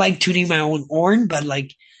don't like tooting my own horn, but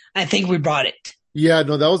like I think we brought it. Yeah,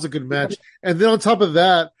 no, that was a good match. And then on top of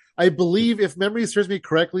that, I believe if memory serves me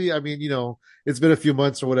correctly, I mean, it's been a few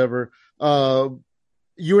months or whatever.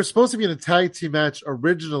 You were supposed to be in a tag team match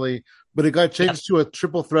originally, but it got changed to a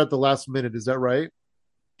triple threat at the last minute. Is that right?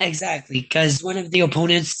 Exactly, because one of the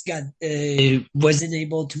opponents wasn't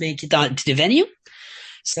able to make it on to the venue,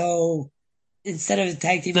 so instead of a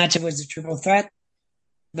tag team match, it was a triple threat.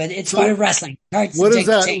 But it's part So of wrestling. Cards what does take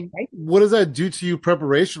that change, right? what does that do to you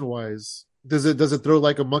preparation wise? Does it throw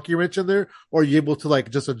like a monkey wrench in there, or are you able to like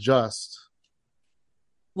just adjust?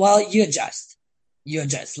 Well, you adjust. You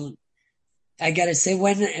adjust. I gotta say,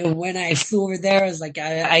 when I flew over there, I was like,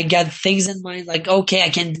 I got things in mind, like, okay, I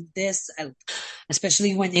can do this.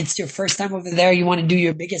 Especially when it's your first time over there, you want to do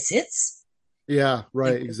your biggest hits. Yeah, Like,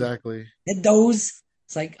 right, exactly. hit those.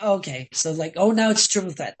 It's like, okay, so like, oh, now it's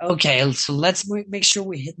triple threat. Okay, so let's make sure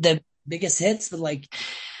we hit the biggest hits, but like,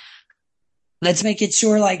 let's make it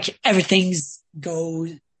sure like everything's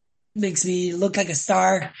makes me look like a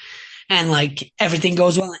star, and like everything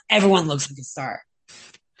goes well, and everyone looks like a star.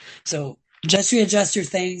 So just readjust your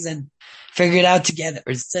things and figure it out together.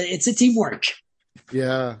 It's a teamwork.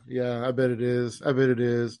 Yeah, yeah, I bet it is. I bet it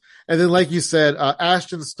is. And then, like you said,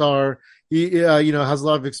 Ashton Starr, he has a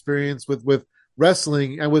lot of experience with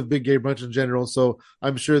wrestling and with Big Gay Brunch in general. So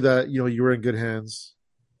I'm sure that you were in good hands.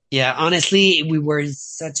 Yeah, honestly, we were in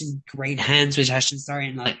such great hands with Ashton Starr,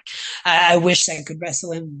 and like, I wish I could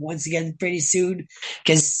wrestle him once again pretty soon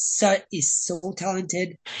because he's so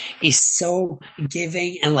talented, he's so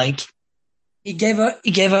giving, and like he gave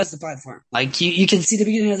us the platform. Like you can see the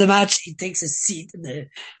beginning of the match, he takes a seat in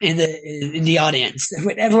the audience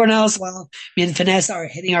with everyone else while me and Finesse are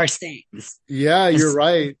hitting our stings. Yeah, you're It's,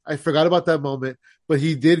 right. I forgot about that moment, but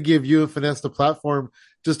he did give you and Finesse the platform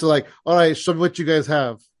just to like, all right, show me what you guys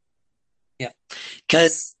have. yeah,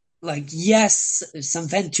 because like yes, some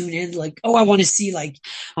fans tune in like, oh, I want to see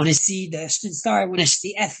the Ashton Star, I want to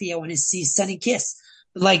see Effie, I want to see Sunny Kiss.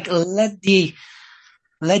 Like let the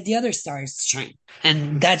other stars shine,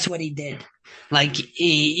 and that's what he did. Like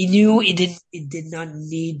he knew he did not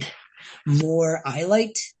need more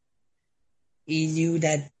highlight. He knew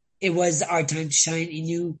that it was our time to shine. He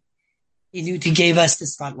knew to give us the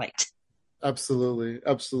spotlight. Absolutely,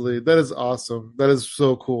 absolutely. That is awesome. That is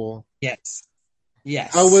so cool. Yes. How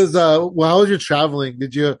Yes. was how was your traveling?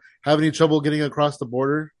 Did you have any trouble getting across the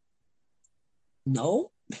border?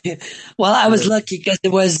 No. Well, I was Yeah. lucky because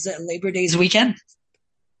it was Labor Day's weekend.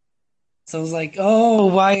 So I was like, "Oh,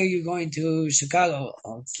 why are you going to Chicago?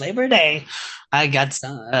 Oh, it's Labor Day. I got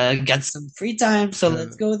some free time, so Yeah.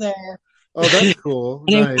 let's go there." Oh, that's cool.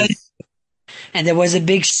 And, Nice. there was a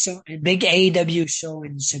big show, a big AEW show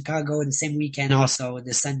in Chicago the same weekend, also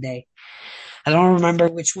the Sunday. I don't remember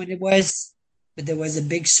which one it was, but there was a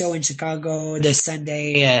big show in Chicago the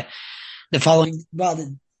Sunday, the following, well,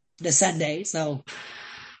 the Sunday. So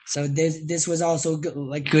this was also good,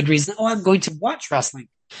 like good reason. Oh, I'm going to watch wrestling,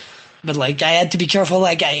 but like I had to be careful.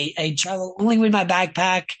 Like I travel only with my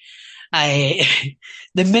backpack. I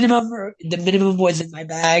the minimum was in my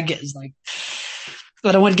bag. It's like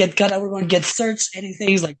I don't want to get cut. I don't want to get searched. Anything.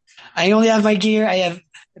 It's like I only have my gear. I have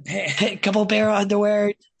a couple pair of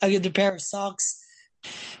underwear. I get a pair of socks,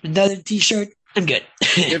 another T-shirt. I'm good.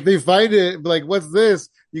 If they find it, like, what's this?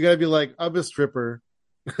 You gotta be like, I'm a stripper.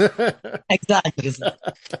 Exactly.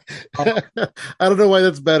 I don't know why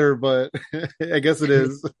that's better, but I guess it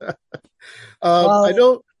is. I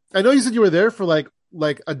Well, know you said you were there for like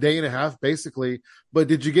a day and a half, basically. But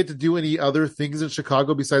did you get to do any other things in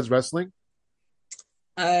Chicago besides wrestling?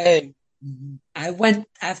 I I went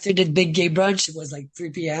after the big gay brunch. It was like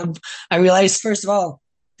 3 p.m. I realized, first of all,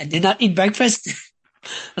 I did not eat breakfast. I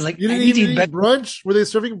was like, You I didn't need to even eat eat breakfast. brunch? Were they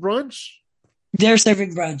serving brunch? They're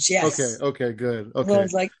serving brunch, Okay, yes. okay, good. Well, I Okay.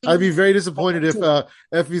 was like, I'd be very disappointed if food.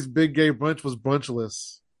 Effie's big gay brunch was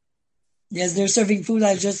brunchless. Yes, they're serving food.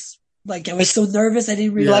 I just, like, I was so nervous. I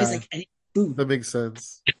didn't realize, Yeah, like, I need food. that makes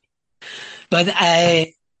sense. But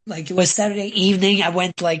like, it was Saturday evening. I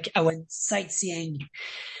went sightseeing,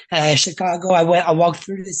 Chicago. I walked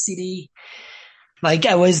through the city. Like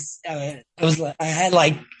I had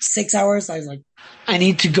like 6 hours. I was like, I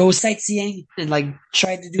need to go sightseeing and like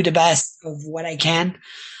try to do the best of what I can.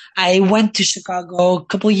 I went to Chicago a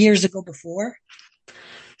couple years ago before,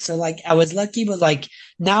 so like I was lucky. But like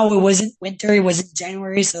now it wasn't winter; it wasn't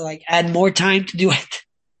January, so like I had more time to do it.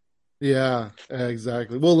 Yeah,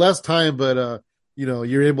 exactly. Well, less time, but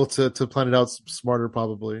you're able to plan it out smarter,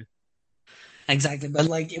 probably. Exactly, but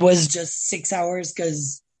like it was just 6 hours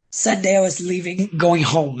because Sunday I was leaving, going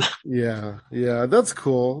home. Yeah, yeah, that's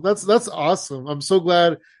cool. That's awesome. I'm so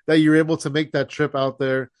glad that you're able to make that trip out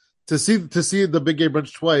there to see the Big Gay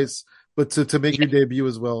Brunch twice, but to make your debut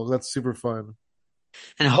as well. That's super fun.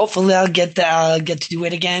 And hopefully I'll get to do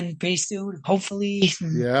it again pretty soon. Hopefully,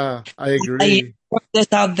 Yeah, I I agree. put this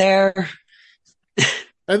out there.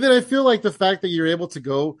 And then I feel like the fact that you're able to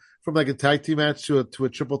go from like a tag team match to a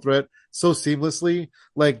triple threat so seamlessly,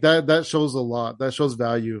 like that shows a lot. That shows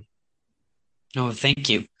value. Oh, thank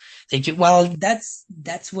you, thank you. Well, that's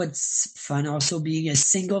what's fun. Also, being a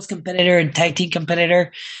singles competitor and tag team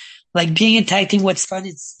competitor. Like being a tag team, what's fun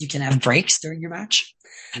is you can have breaks during your match.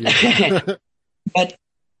 Yeah. But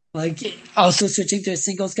like also switching to a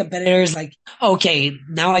singles competitor is like, okay,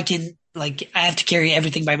 now I can like I have to carry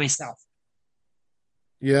everything by myself.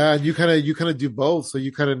 Yeah, and you kind of do both, so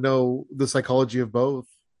you kind of know the psychology of both.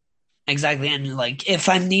 Exactly. And like if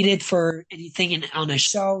I'm needed for anything on a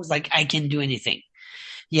show, it's like I can do anything.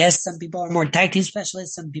 Yes, some people are more tag team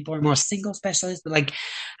specialists, some people are more single specialists, but like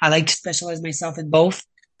I like to specialize myself in both.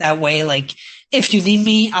 That way, like if you need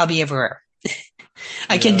me, I'll be everywhere.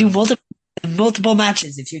 I can Yeah. do multiple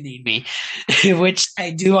matches if you need me, which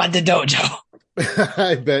I do on the dojo.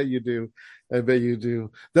 I bet you do. I bet you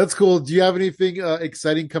do. That's cool. Do you have anything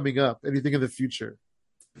exciting coming up? Anything in the future?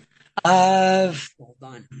 Hold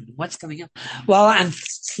on. What's coming up? Well, I'm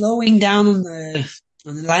slowing down on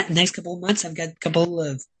the next couple of months. I've got a couple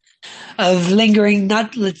of lingering,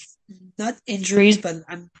 not injuries, but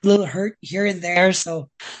I'm a little hurt here and there. So,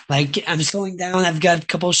 like, I'm slowing down. I've got a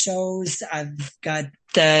couple shows. I've got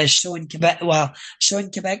the show in Quebec. Well, show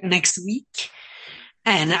in Quebec next week,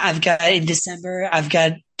 and I've got in December. I've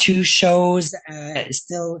got two shows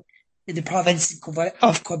still in the province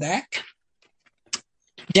of Quebec.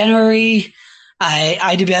 January,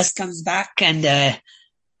 IWS comes back, and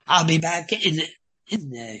I'll be back in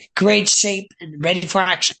great shape and ready for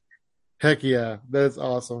action. Heck yeah, that's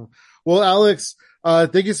awesome. Well, Alex,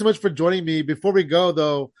 thank you so much for joining me. Before we go,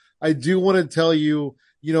 though, I do want to tell you,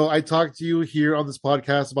 I talked to you here on this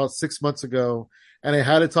podcast about 6 months ago, and I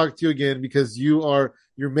had to talk to you again because you're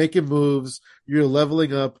making moves, you're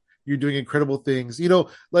leveling up, you're doing incredible things.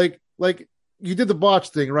 Like you did the botch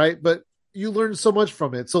thing, right? But you learned so much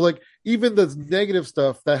from it. So like even the negative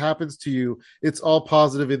stuff that happens to you, it's all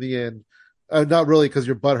positive in the end. Not really because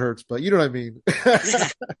your butt hurts, but you know what I mean.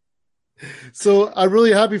 So I'm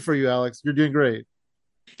really happy for you, Alex. You're doing great.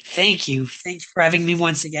 Thank you. Thank you for having me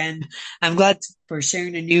once again. I'm glad for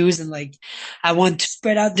sharing the news, and like I want to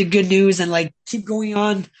spread out the good news and like keep going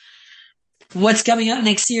on. What's coming up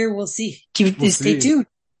next year? We'll see. We'll Stay see. tuned.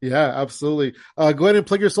 Yeah, absolutely. Go ahead and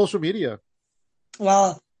plug your social media.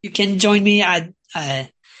 Well, you can join me at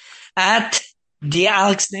the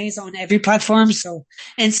Alex Mays on every platform. So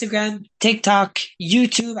Instagram, TikTok,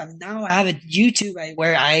 YouTube. I have a YouTube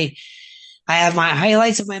where I I have my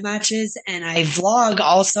highlights of my matches, and I vlog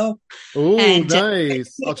also. Oh, And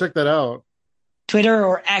nice. I'll check that out. Twitter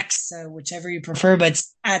or X, whichever you prefer, but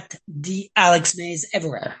it's at the Alex Mays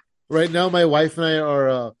everywhere. Right now, my wife and I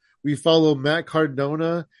are we follow Matt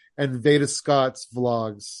Cardona and Veda Scott's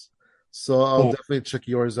vlogs. So I'll Cool. definitely check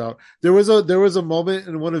yours out. There was a moment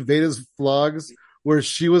in one of Veda's vlogs where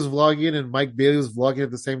she was vlogging and Mike Bailey was vlogging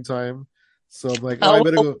at the same time. So I'm like, oh,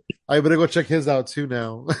 Oh, I better go check his out too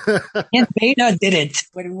now. and Beta did it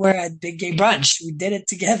when we were at Big Gay Brunch. We did it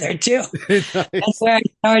together too. That's Nice. where I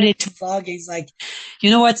started to vlog. It's like, you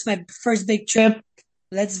know what's my first big trip?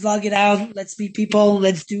 Let's vlog it out. Let's meet people.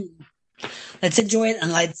 Let's enjoy it,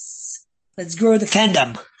 and let's grow the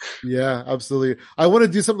fandom. Yeah, absolutely. I want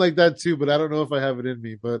to do something like that too, but I don't know if I have it in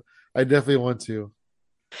me, but I definitely want to.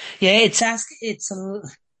 Yeah, it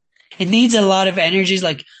needs a lot of energy. It's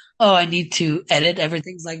like, oh, I need to edit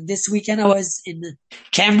everything. It's like this weekend I was in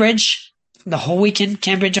Cambridge, the whole weekend,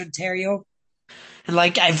 Cambridge, Ontario. And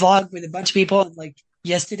like I vlogged with a bunch of people, and like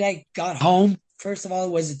yesterday I got home. First of all,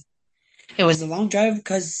 it was a long drive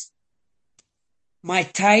because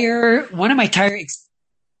one of my tire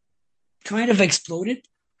kind of exploded.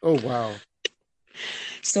 Oh wow.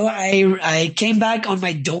 So I came back on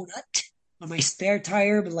my donut on my spare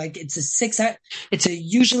tire, but like it's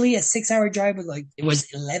usually a 6 hour drive, but like it was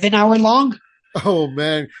 11 hour long. Oh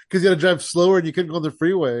man, because you got to drive slower and you couldn't go on the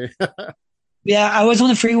freeway. Yeah, I was on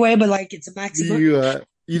the freeway, but like it's a maximum. You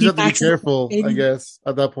just have to be Maximum careful, I 80, guess,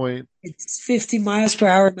 at that point. it's 50 miles per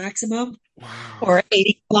hour maximum Wow. or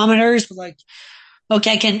 80 kilometers. But like,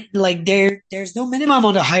 okay, I can like there's no minimum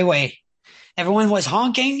on the highway. Everyone was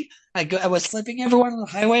honking. I was flipping everyone on the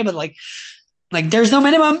highway, but like there's no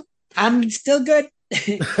minimum. I'm still good.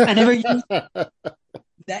 I never used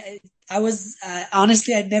that. I was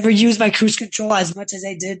honestly, I never used my cruise control as much as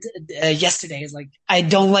I did yesterday. It's like I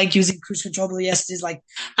don't like using cruise control, but yesterday's like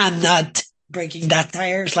I'm not breaking that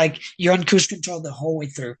tire. It's like you're on cruise control the whole way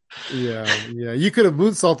through. Yeah, yeah. You could have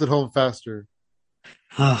moonsaulted home faster.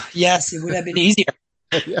 Oh, yes, it would have been easier.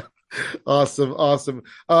 Yeah. Awesome, awesome.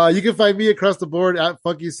 You can find me across the board at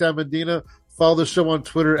Funky Sam Medina. Follow the show on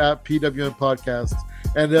Twitter at PWN Podcast.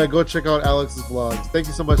 And go check out Alex's vlogs. Thank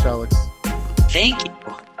you so much, Alex. Thank you.